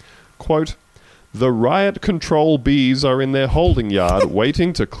Facebook. Quote, "The riot control bees are in their holding yard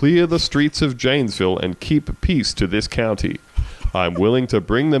waiting to clear the streets of Janesville and keep peace to this county. I'm willing to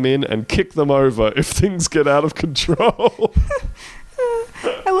bring them in and kick them over if things get out of control."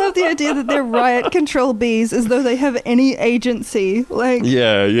 I love the idea that they're riot control bees as though they have any agency. Like,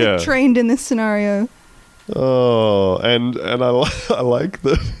 Yeah. they're trained in this scenario. Oh, and I like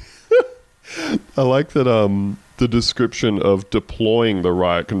that. I like that. The description of deploying the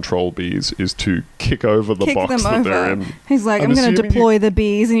riot control bees is to kick over the box that they're in. He's like, I'm going to deploy the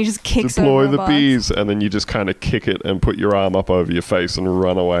bees, and he just kicks over Deploy the box. bees, and then you just kind of kick it and put your arm up over your face and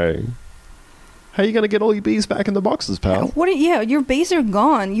run away. How are you going to get all your bees back in the boxes, pal? Your bees are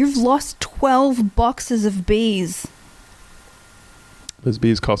gone. You've lost 12 boxes of bees. Those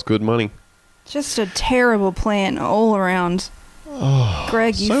bees cost good money. Just a terrible plan all around. Oh,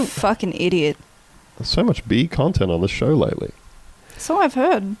 Greg, you fucking idiot. There's so much bee content on the show lately. So I've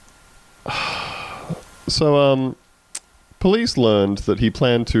heard. So, police learned that he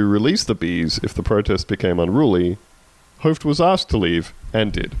planned to release the bees if the protest became unruly. Hoft was asked to leave,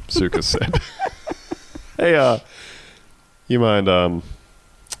 and did, Sukas said. Hey, you mind,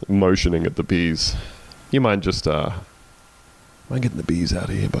 motioning at the bees? You mind just, mind getting the bees out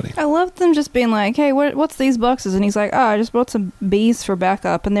of here, buddy? I love them just being like, hey, what's these boxes? And he's like, I just brought some bees for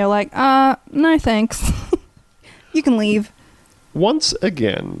backup. And they're like, no thanks. You can leave. Once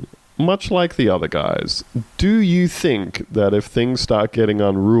again, much like the other guys, do you think that if things start getting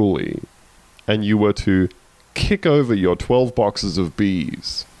unruly and you were to kick over your 12 boxes of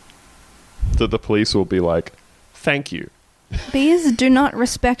bees, that the police will be like, thank you. Bees do not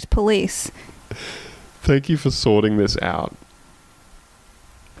respect police. Thank you for sorting this out.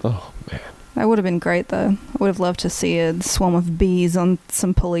 Oh, man. That would have been great, though. I would have loved to see a swarm of bees on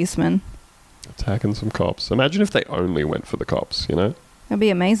some policemen. Attacking some cops. Imagine if they only went for the cops, you know? That'd be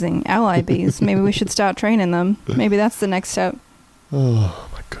amazing. Ally bees. Maybe we should start training them. Maybe that's the next step. Oh,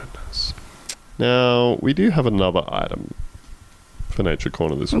 my goodness. Now, we do have another item for Nature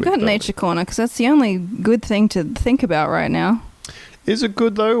Corner this week. We've got Nature Corner, because that's the only good thing to think about right now. Is it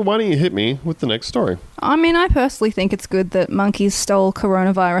good, though? Why don't you hit me with the next story? I mean, I personally think it's good that monkeys stole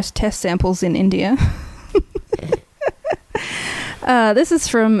coronavirus test samples in India. This is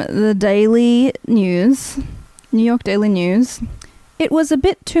from the Daily News, New York Daily News. It was a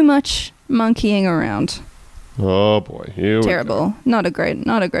bit too much monkeying around. Oh boy, here we go. Terrible. Not a great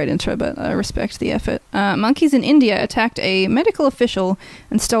intro, but I respect the effort. Monkeys in India attacked a medical official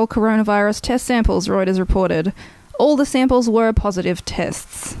and stole coronavirus test samples, Reuters reported. All the samples were positive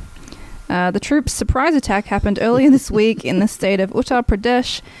tests. The troops' surprise attack happened earlier this week in the state of Uttar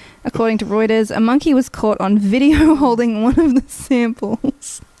Pradesh. According to Reuters, a monkey was caught on video holding one of the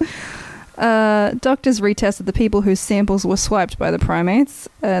samples. Doctors retested the people whose samples were swiped by the primates,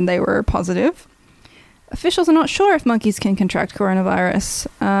 and they were positive. Officials are not sure if monkeys can contract coronavirus.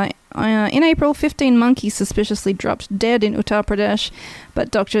 In April, 15 monkeys suspiciously dropped dead in Uttar Pradesh, but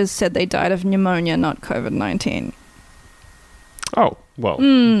doctors said they died of pneumonia, not COVID-19. Oh, well.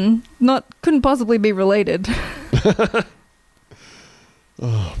 Couldn't possibly be related.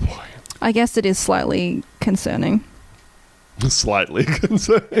 Oh, boy. I guess it is slightly concerning. Slightly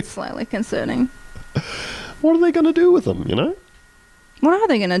concerning. Slightly concerning. What are they going to do with them, you know? What are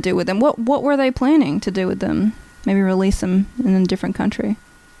they going to do with them? What were they planning to do with them? Maybe release them in a different country.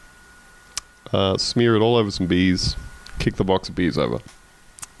 Smear it all over some bees. Kick the box of bees over.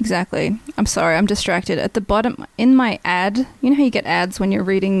 Exactly. I'm sorry, I'm distracted. At the bottom, in my ad, you know how you get ads when you're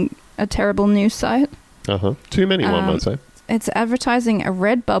reading a terrible news site? Uh-huh. Too many, one might say. It's advertising a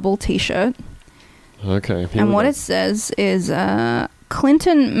Redbubble t-shirt. Okay. And what it says is,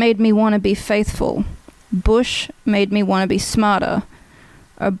 Clinton made me want to be faithful. Bush made me want to be smarter.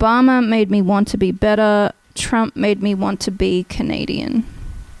 Obama made me want to be better. Trump made me want to be Canadian.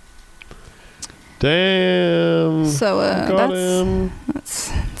 Damn. So Got him.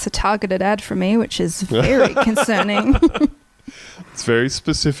 it's a targeted ad for me, which is very concerning. It's very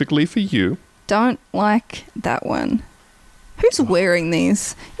specifically for you. Don't like that one. Who's wearing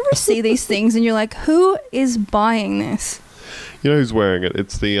these? You ever see these things and you're like, who is buying this? You know who's wearing it?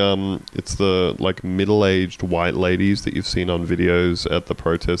 It's the like middle-aged white ladies that you've seen on videos at the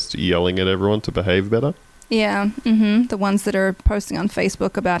protests yelling at everyone to behave better. Yeah, the ones that are posting on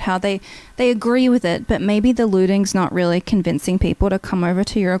Facebook about how they agree with it, but maybe the looting's not really convincing people to come over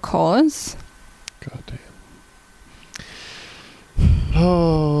to your cause. God damn.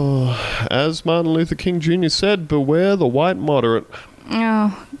 Oh, as Martin Luther King Jr. said, beware the white moderate.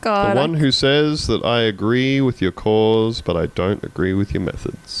 Oh, God. The one who says that I agree with your cause, but I don't agree with your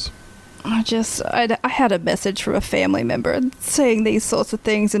methods. I had a message from a family member saying these sorts of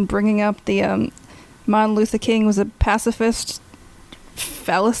things and bringing up the Martin Luther King was a pacifist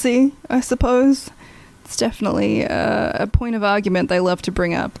fallacy, I suppose. It's definitely a point of argument they love to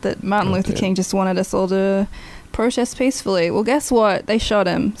bring up, that Martin Luther King just wanted us all to protest peacefully. Well, guess what? They shot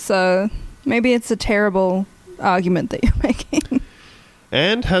him, so maybe it's a terrible argument that you're making.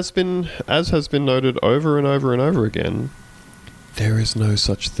 And has been noted over and over and over again, there is no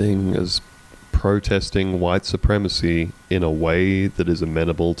such thing as protesting white supremacy in a way that is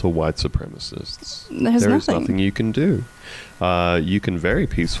amenable to white supremacists. There is nothing you can do. You can very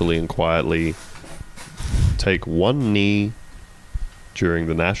peacefully and quietly take one knee during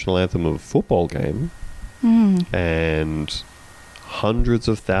the national anthem of a football game, and hundreds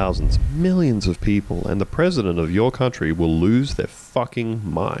of thousands, millions of people, and the president of your country will lose their fucking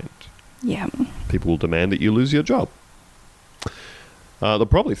mind. Yeah. People will demand that you lose your job. They'll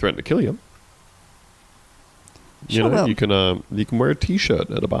probably threaten to kill you. You can wear a t-shirt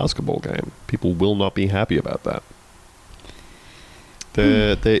at a basketball game. People will not be happy about that.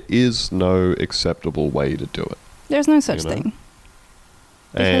 There is no acceptable way to do it. There's no such thing.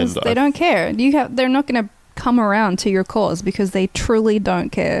 Because they don't care. They're not going to come around to your cause because they truly don't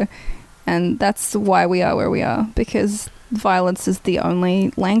care. And that's why we are where we are. Because violence is the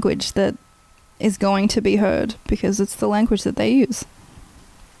only language that is going to be heard. Because it's the language that they use.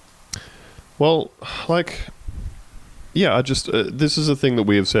 Well, this is a thing that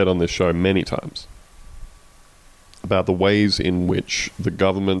we have said on this show many times. About the ways in which the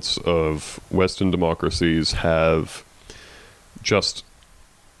governments of Western democracies have just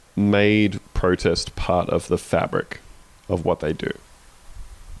made protest part of the fabric of what they do.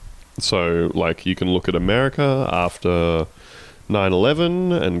 So, you can look at America after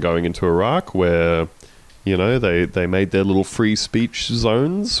 9/11 and going into Iraq, where, they made their little free speech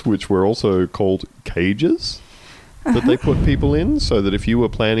zones, which were also called cages, that they put people in, so that if you were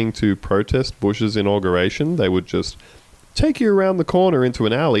planning to protest Bush's inauguration, they would just take you around the corner into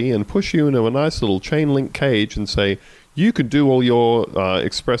an alley and push you into a nice little chain link cage and say, you could do all your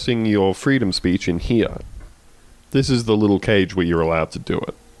expressing your freedom speech in here. This is the little cage where you're allowed to do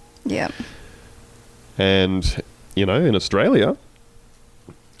it. Yeah. And, in Australia,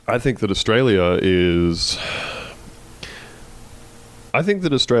 I think that Australia is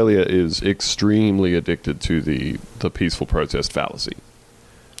extremely addicted to the peaceful protest fallacy.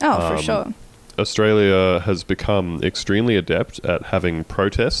 Oh, for sure. Australia has become extremely adept at having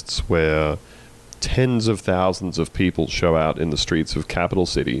protests where tens of thousands of people show out in the streets of capital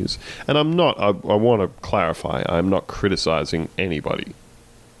cities. And I want to clarify, I'm not criticizing anybody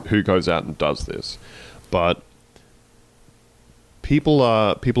who goes out and does this. But people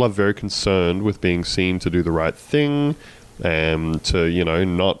are very concerned with being seen to do the right thing, and to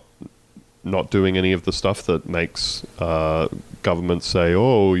not doing any of the stuff that makes governments say,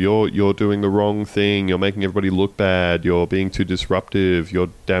 oh, you're doing the wrong thing, you're making everybody look bad, you're being too disruptive, you're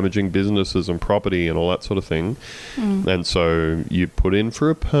damaging businesses and property and all that sort of thing. And so you put in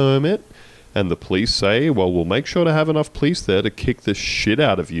for a permit, and the police say, well, we'll make sure to have enough police there to kick the shit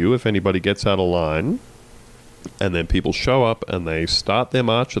out of you if anybody gets out of line. And then people show up and they start their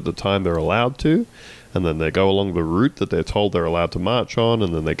march at the time they're allowed to, and then they go along the route that they're told they're allowed to march on,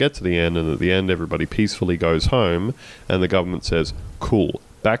 and then they get to the end, and at the end everybody peacefully goes home, and the government says, cool,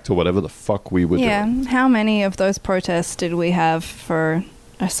 back to whatever the fuck we were doing. Yeah, how many of those protests did we have for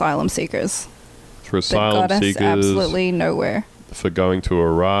asylum seekers? For asylum that got seekers. Us absolutely nowhere. For going to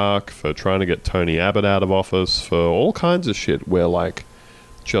Iraq, for trying to get Tony Abbott out of office, for all kinds of shit where,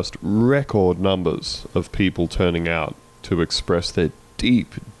 just record numbers of people turning out to express their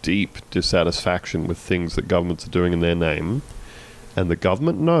deep, deep dissatisfaction with things that governments are doing in their name. And the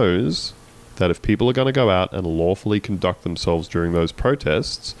government knows that if people are going to go out and lawfully conduct themselves during those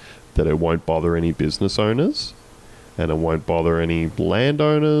protests, that it won't bother any business owners, and it won't bother any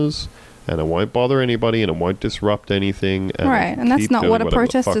landowners, and it won't bother anybody, and it won't disrupt anything. And Right, and that's not what a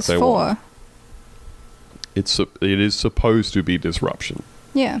protest is for. It is supposed to be disruption.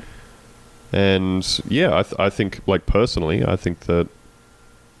 Yeah. And yeah, I think, like, personally, I think that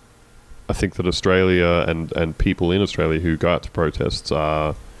Australia and people in Australia who go out to protests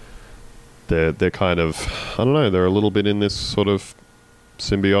are they're kind of, I don't know, they're a little bit in this sort of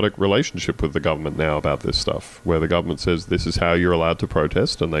symbiotic relationship with the government now about this stuff, where the government says this is how you're allowed to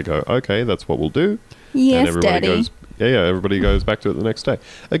protest, and they go, okay, that's what we'll do. Yes, and everybody Daddy. goes, yeah, everybody goes back to it the next day.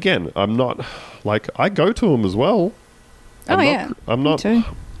 Again, I'm not, like, I go to them as well. I'm Me too.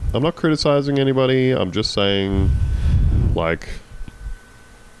 not criticizing anybody. I'm just saying, like,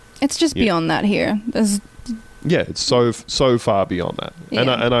 It's just beyond that here. yeah, it's so far beyond that. Yeah.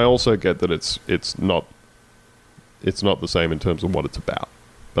 And I also get that it's not the same in terms of what it's about.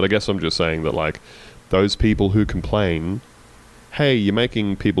 But I guess I'm just saying that, like, those people who complain, hey, you're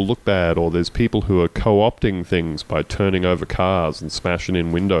making people look bad, or there's people who are co-opting things by turning over cars and smashing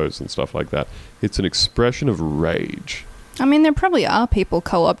in windows and stuff like that. It's an expression of rage. I mean, there probably are people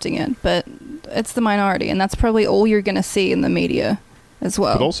co-opting it, but it's the minority, and that's probably all you're going to see in the media as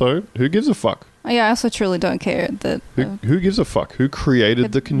well. But also, who gives a fuck? Yeah, I also truly don't care that Who gives a fuck? Who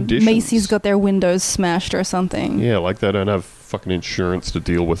created the conditions? Macy's got their windows smashed or something. Yeah, like they don't have fucking insurance to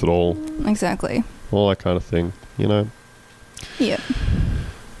deal with it all. Exactly. All that kind of thing, you know? Yeah.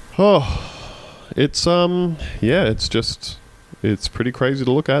 Oh, it's it's pretty crazy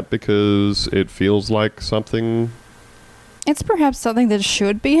to look at because it feels like something. It's perhaps something that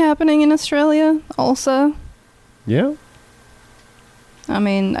should be happening in Australia also. Yeah. I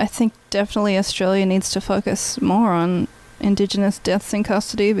mean, I think definitely Australia needs to focus more on Indigenous deaths in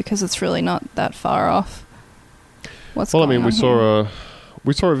custody because it's really not that far off. What's Well, I going mean, on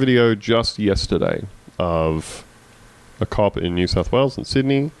we saw a video just yesterday of a cop in New South Wales and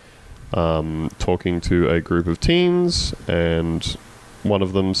Sydney talking to a group of teens, and one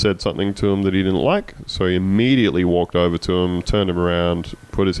of them said something to him that he didn't like, so he immediately walked over to him, turned him around,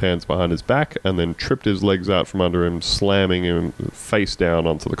 put his hands behind his back, and then tripped his legs out from under him, slamming him face down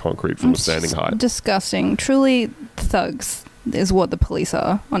onto the concrete from a standing height. Disgusting. Truly thugs is what the police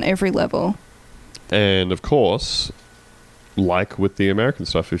are on every level. And of course, like with the American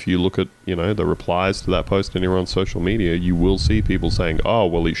stuff, if you look at, you know, the replies to that post anywhere on social media, you will see people saying, oh,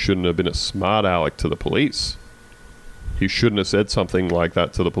 well, he shouldn't have been a smart aleck to the police. He shouldn't have said something like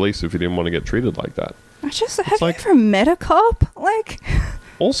that to the police if he didn't want to get treated like that. Have you ever met a cop? Like,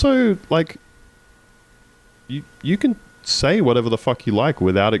 also, like, you can say whatever the fuck you like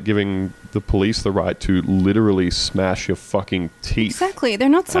without it giving the police the right to literally smash your fucking teeth. exactly. They're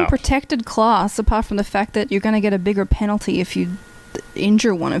not some out. protected class apart from the fact that you're going to get a bigger penalty if you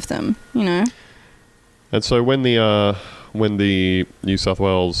injure one of them, you know? And so when the New South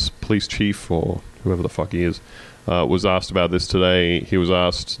Wales police chief, or whoever the fuck he is, was asked about this today, he was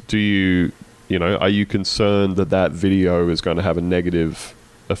asked, are you concerned that video is going to have a negative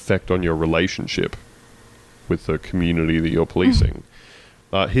effect on your relationship with the community that you're policing?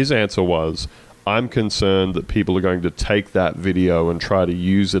 His answer was, I'm concerned that people are going to take that video and try to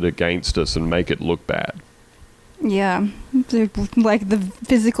use it against us and make it look bad. Yeah. Like the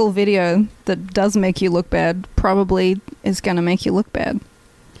physical video that does make you look bad probably is going to make you look bad.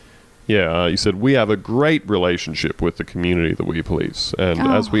 Yeah, he said, we have a great relationship with the community that we police. And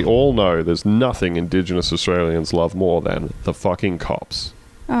as we all know, there's nothing Indigenous Australians love more than the fucking cops.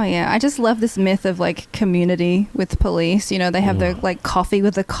 Oh, yeah. I just love this myth of, like, community with police. You know, they have their, like, coffee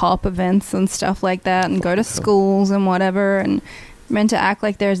with the cop events and stuff like that and go to schools and whatever and meant to act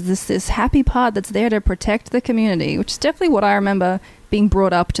like there's this happy part that's there to protect the community, which is definitely what I remember being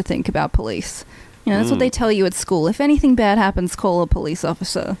brought up to think about police. You know, that's what they tell you at school. If anything bad happens, call a police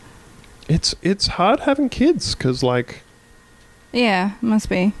officer. It's hard having kids because, like... Yeah, must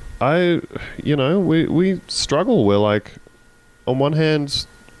be. We struggle. We're like, on one hand,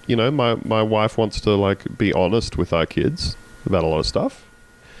 you know, my wife wants to, like, be honest with our kids about a lot of stuff.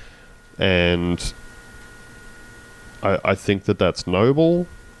 And I think that that's noble.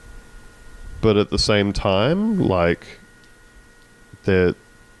 But at the same time, like, they're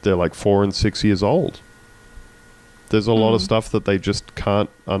like 4 and 6 years old. There's a lot of stuff that they just can't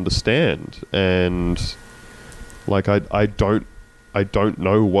understand, and like I don't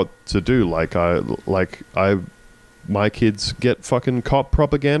know what to do. My kids get fucking cop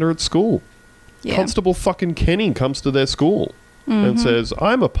propaganda at school. Yeah. Constable fucking Kenny comes to their school and says,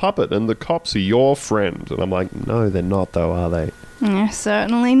 "I'm a puppet, and the cops are your friend." And I'm like, "No, they're not, though, are they?" Yeah,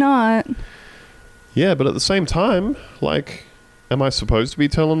 certainly not. Yeah, but at the same time, like, am I supposed to be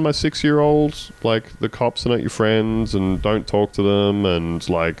telling my 6-year-old, like, the cops are not your friends and don't talk to them, and,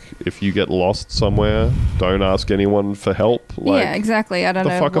 like, if you get lost somewhere, don't ask anyone for help? Like, yeah, exactly. I don't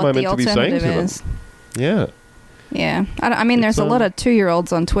know fuck am I what the meant to be saying alternative to them? is. Yeah. Yeah. I mean, there's It's, a lot of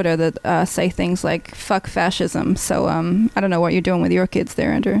 2-year-olds on Twitter that say things like, fuck fascism. So I don't know what you're doing with your kids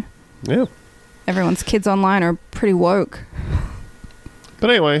there, Andrew. Yeah. Everyone's kids online are pretty woke. But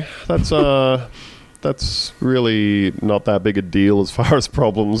anyway, that's really not that big a deal as far as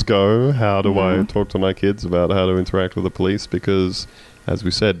problems go. How do I talk to my kids about how to interact with the police? Because, as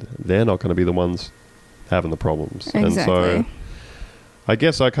we said, they're not going to be the ones having the problems. Exactly. And so I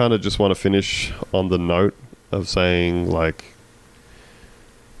guess I kind of just want to finish on the note of saying, like,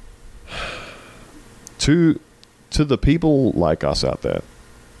 to the people like us out there,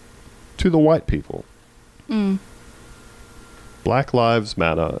 to the white people, Black Lives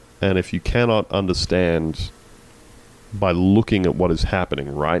Matter. And if you cannot understand by looking at what is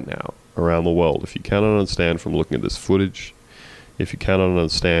happening right now around the world, if you cannot understand from looking at this footage, if you cannot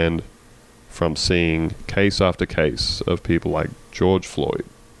understand from seeing case after case of people like George Floyd,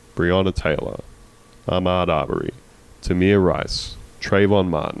 Breonna Taylor, Ahmaud Arbery, Tamir Rice, Trayvon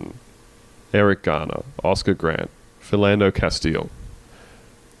Martin, Eric Garner, Oscar Grant, Philando Castile,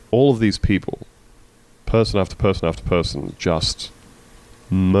 all of these people, person after person after person, just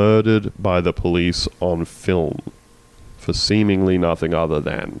murdered by the police on film for seemingly nothing other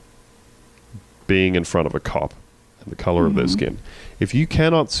than being in front of a cop and the color of their skin. If you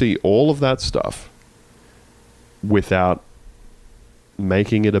cannot see all of that stuff without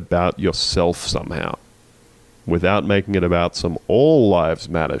making it about yourself somehow, without making it about some all lives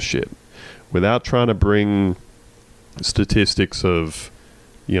matter shit, without trying to bring statistics of,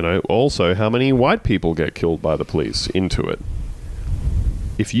 you know, also how many white people get killed by the police into it.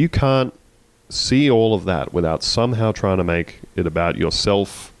 If you can't see all of that without somehow trying to make it about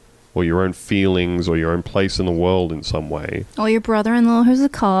yourself or your own feelings or your own place in the world in some way, Or your brother-in-law who's a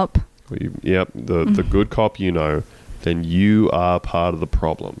cop. or the good cop, you know, then you are part of the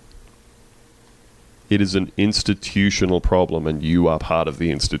problem. It is an institutional problem and you are part of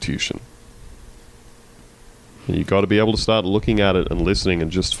the institution. And you got to be able to start looking at it and listening and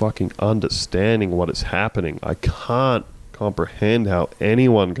just fucking understanding what is happening. I can't comprehend how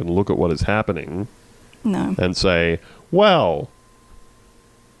anyone can look at what is happening and say, well,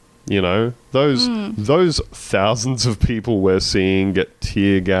 you know, those thousands of people we're seeing get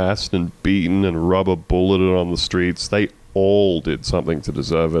tear gassed and beaten and rubber bulleted on the streets, they all did something to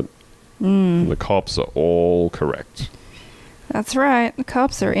deserve it. And the cops are all correct. That's right. The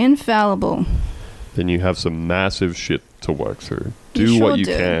cops are infallible. Then you have some massive shit to work through. You Do sure what you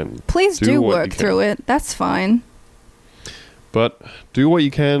do. can. Please Do do what you work can. through it. That's fine. But do what you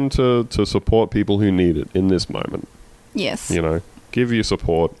can to support people who need it in this moment. Yes. You know, give your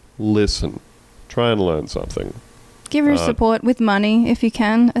support, listen, try and learn something. Give your support with money if you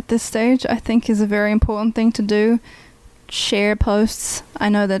can at this stage, I think is a very important thing to do. Share posts. I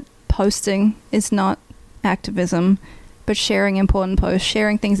know that posting is not activism, but sharing important posts,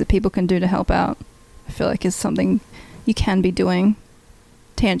 sharing things that people can do to help out, I feel like is something you can be doing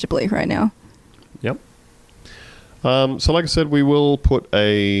tangibly right now. Yep. So like I said, we will put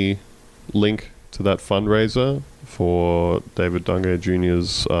a link to that fundraiser for David Dungay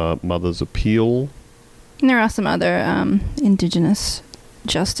Jr.'s Mother's Appeal. And there are some other Indigenous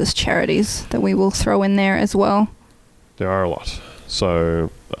justice charities that we will throw in there as well. There are a lot. So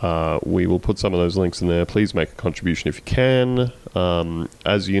we will put some of those links in there. Please make a contribution if you can.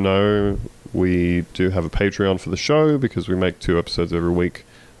 As you know, we do have a Patreon for the show because we make 2 episodes every week.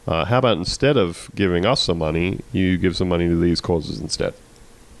 How about instead of giving us some money, you give some money to these causes instead?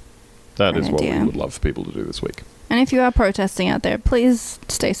 That is what we would love for people to do this week. And if you are protesting out there, please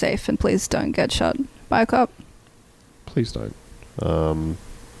stay safe and please don't get shot by a cop. Please don't.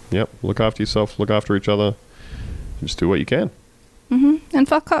 Yep, look after yourself, look after each other, and just do what you can. And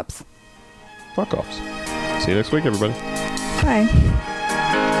fuck cops. Fuck cops. See you next week, everybody. Bye.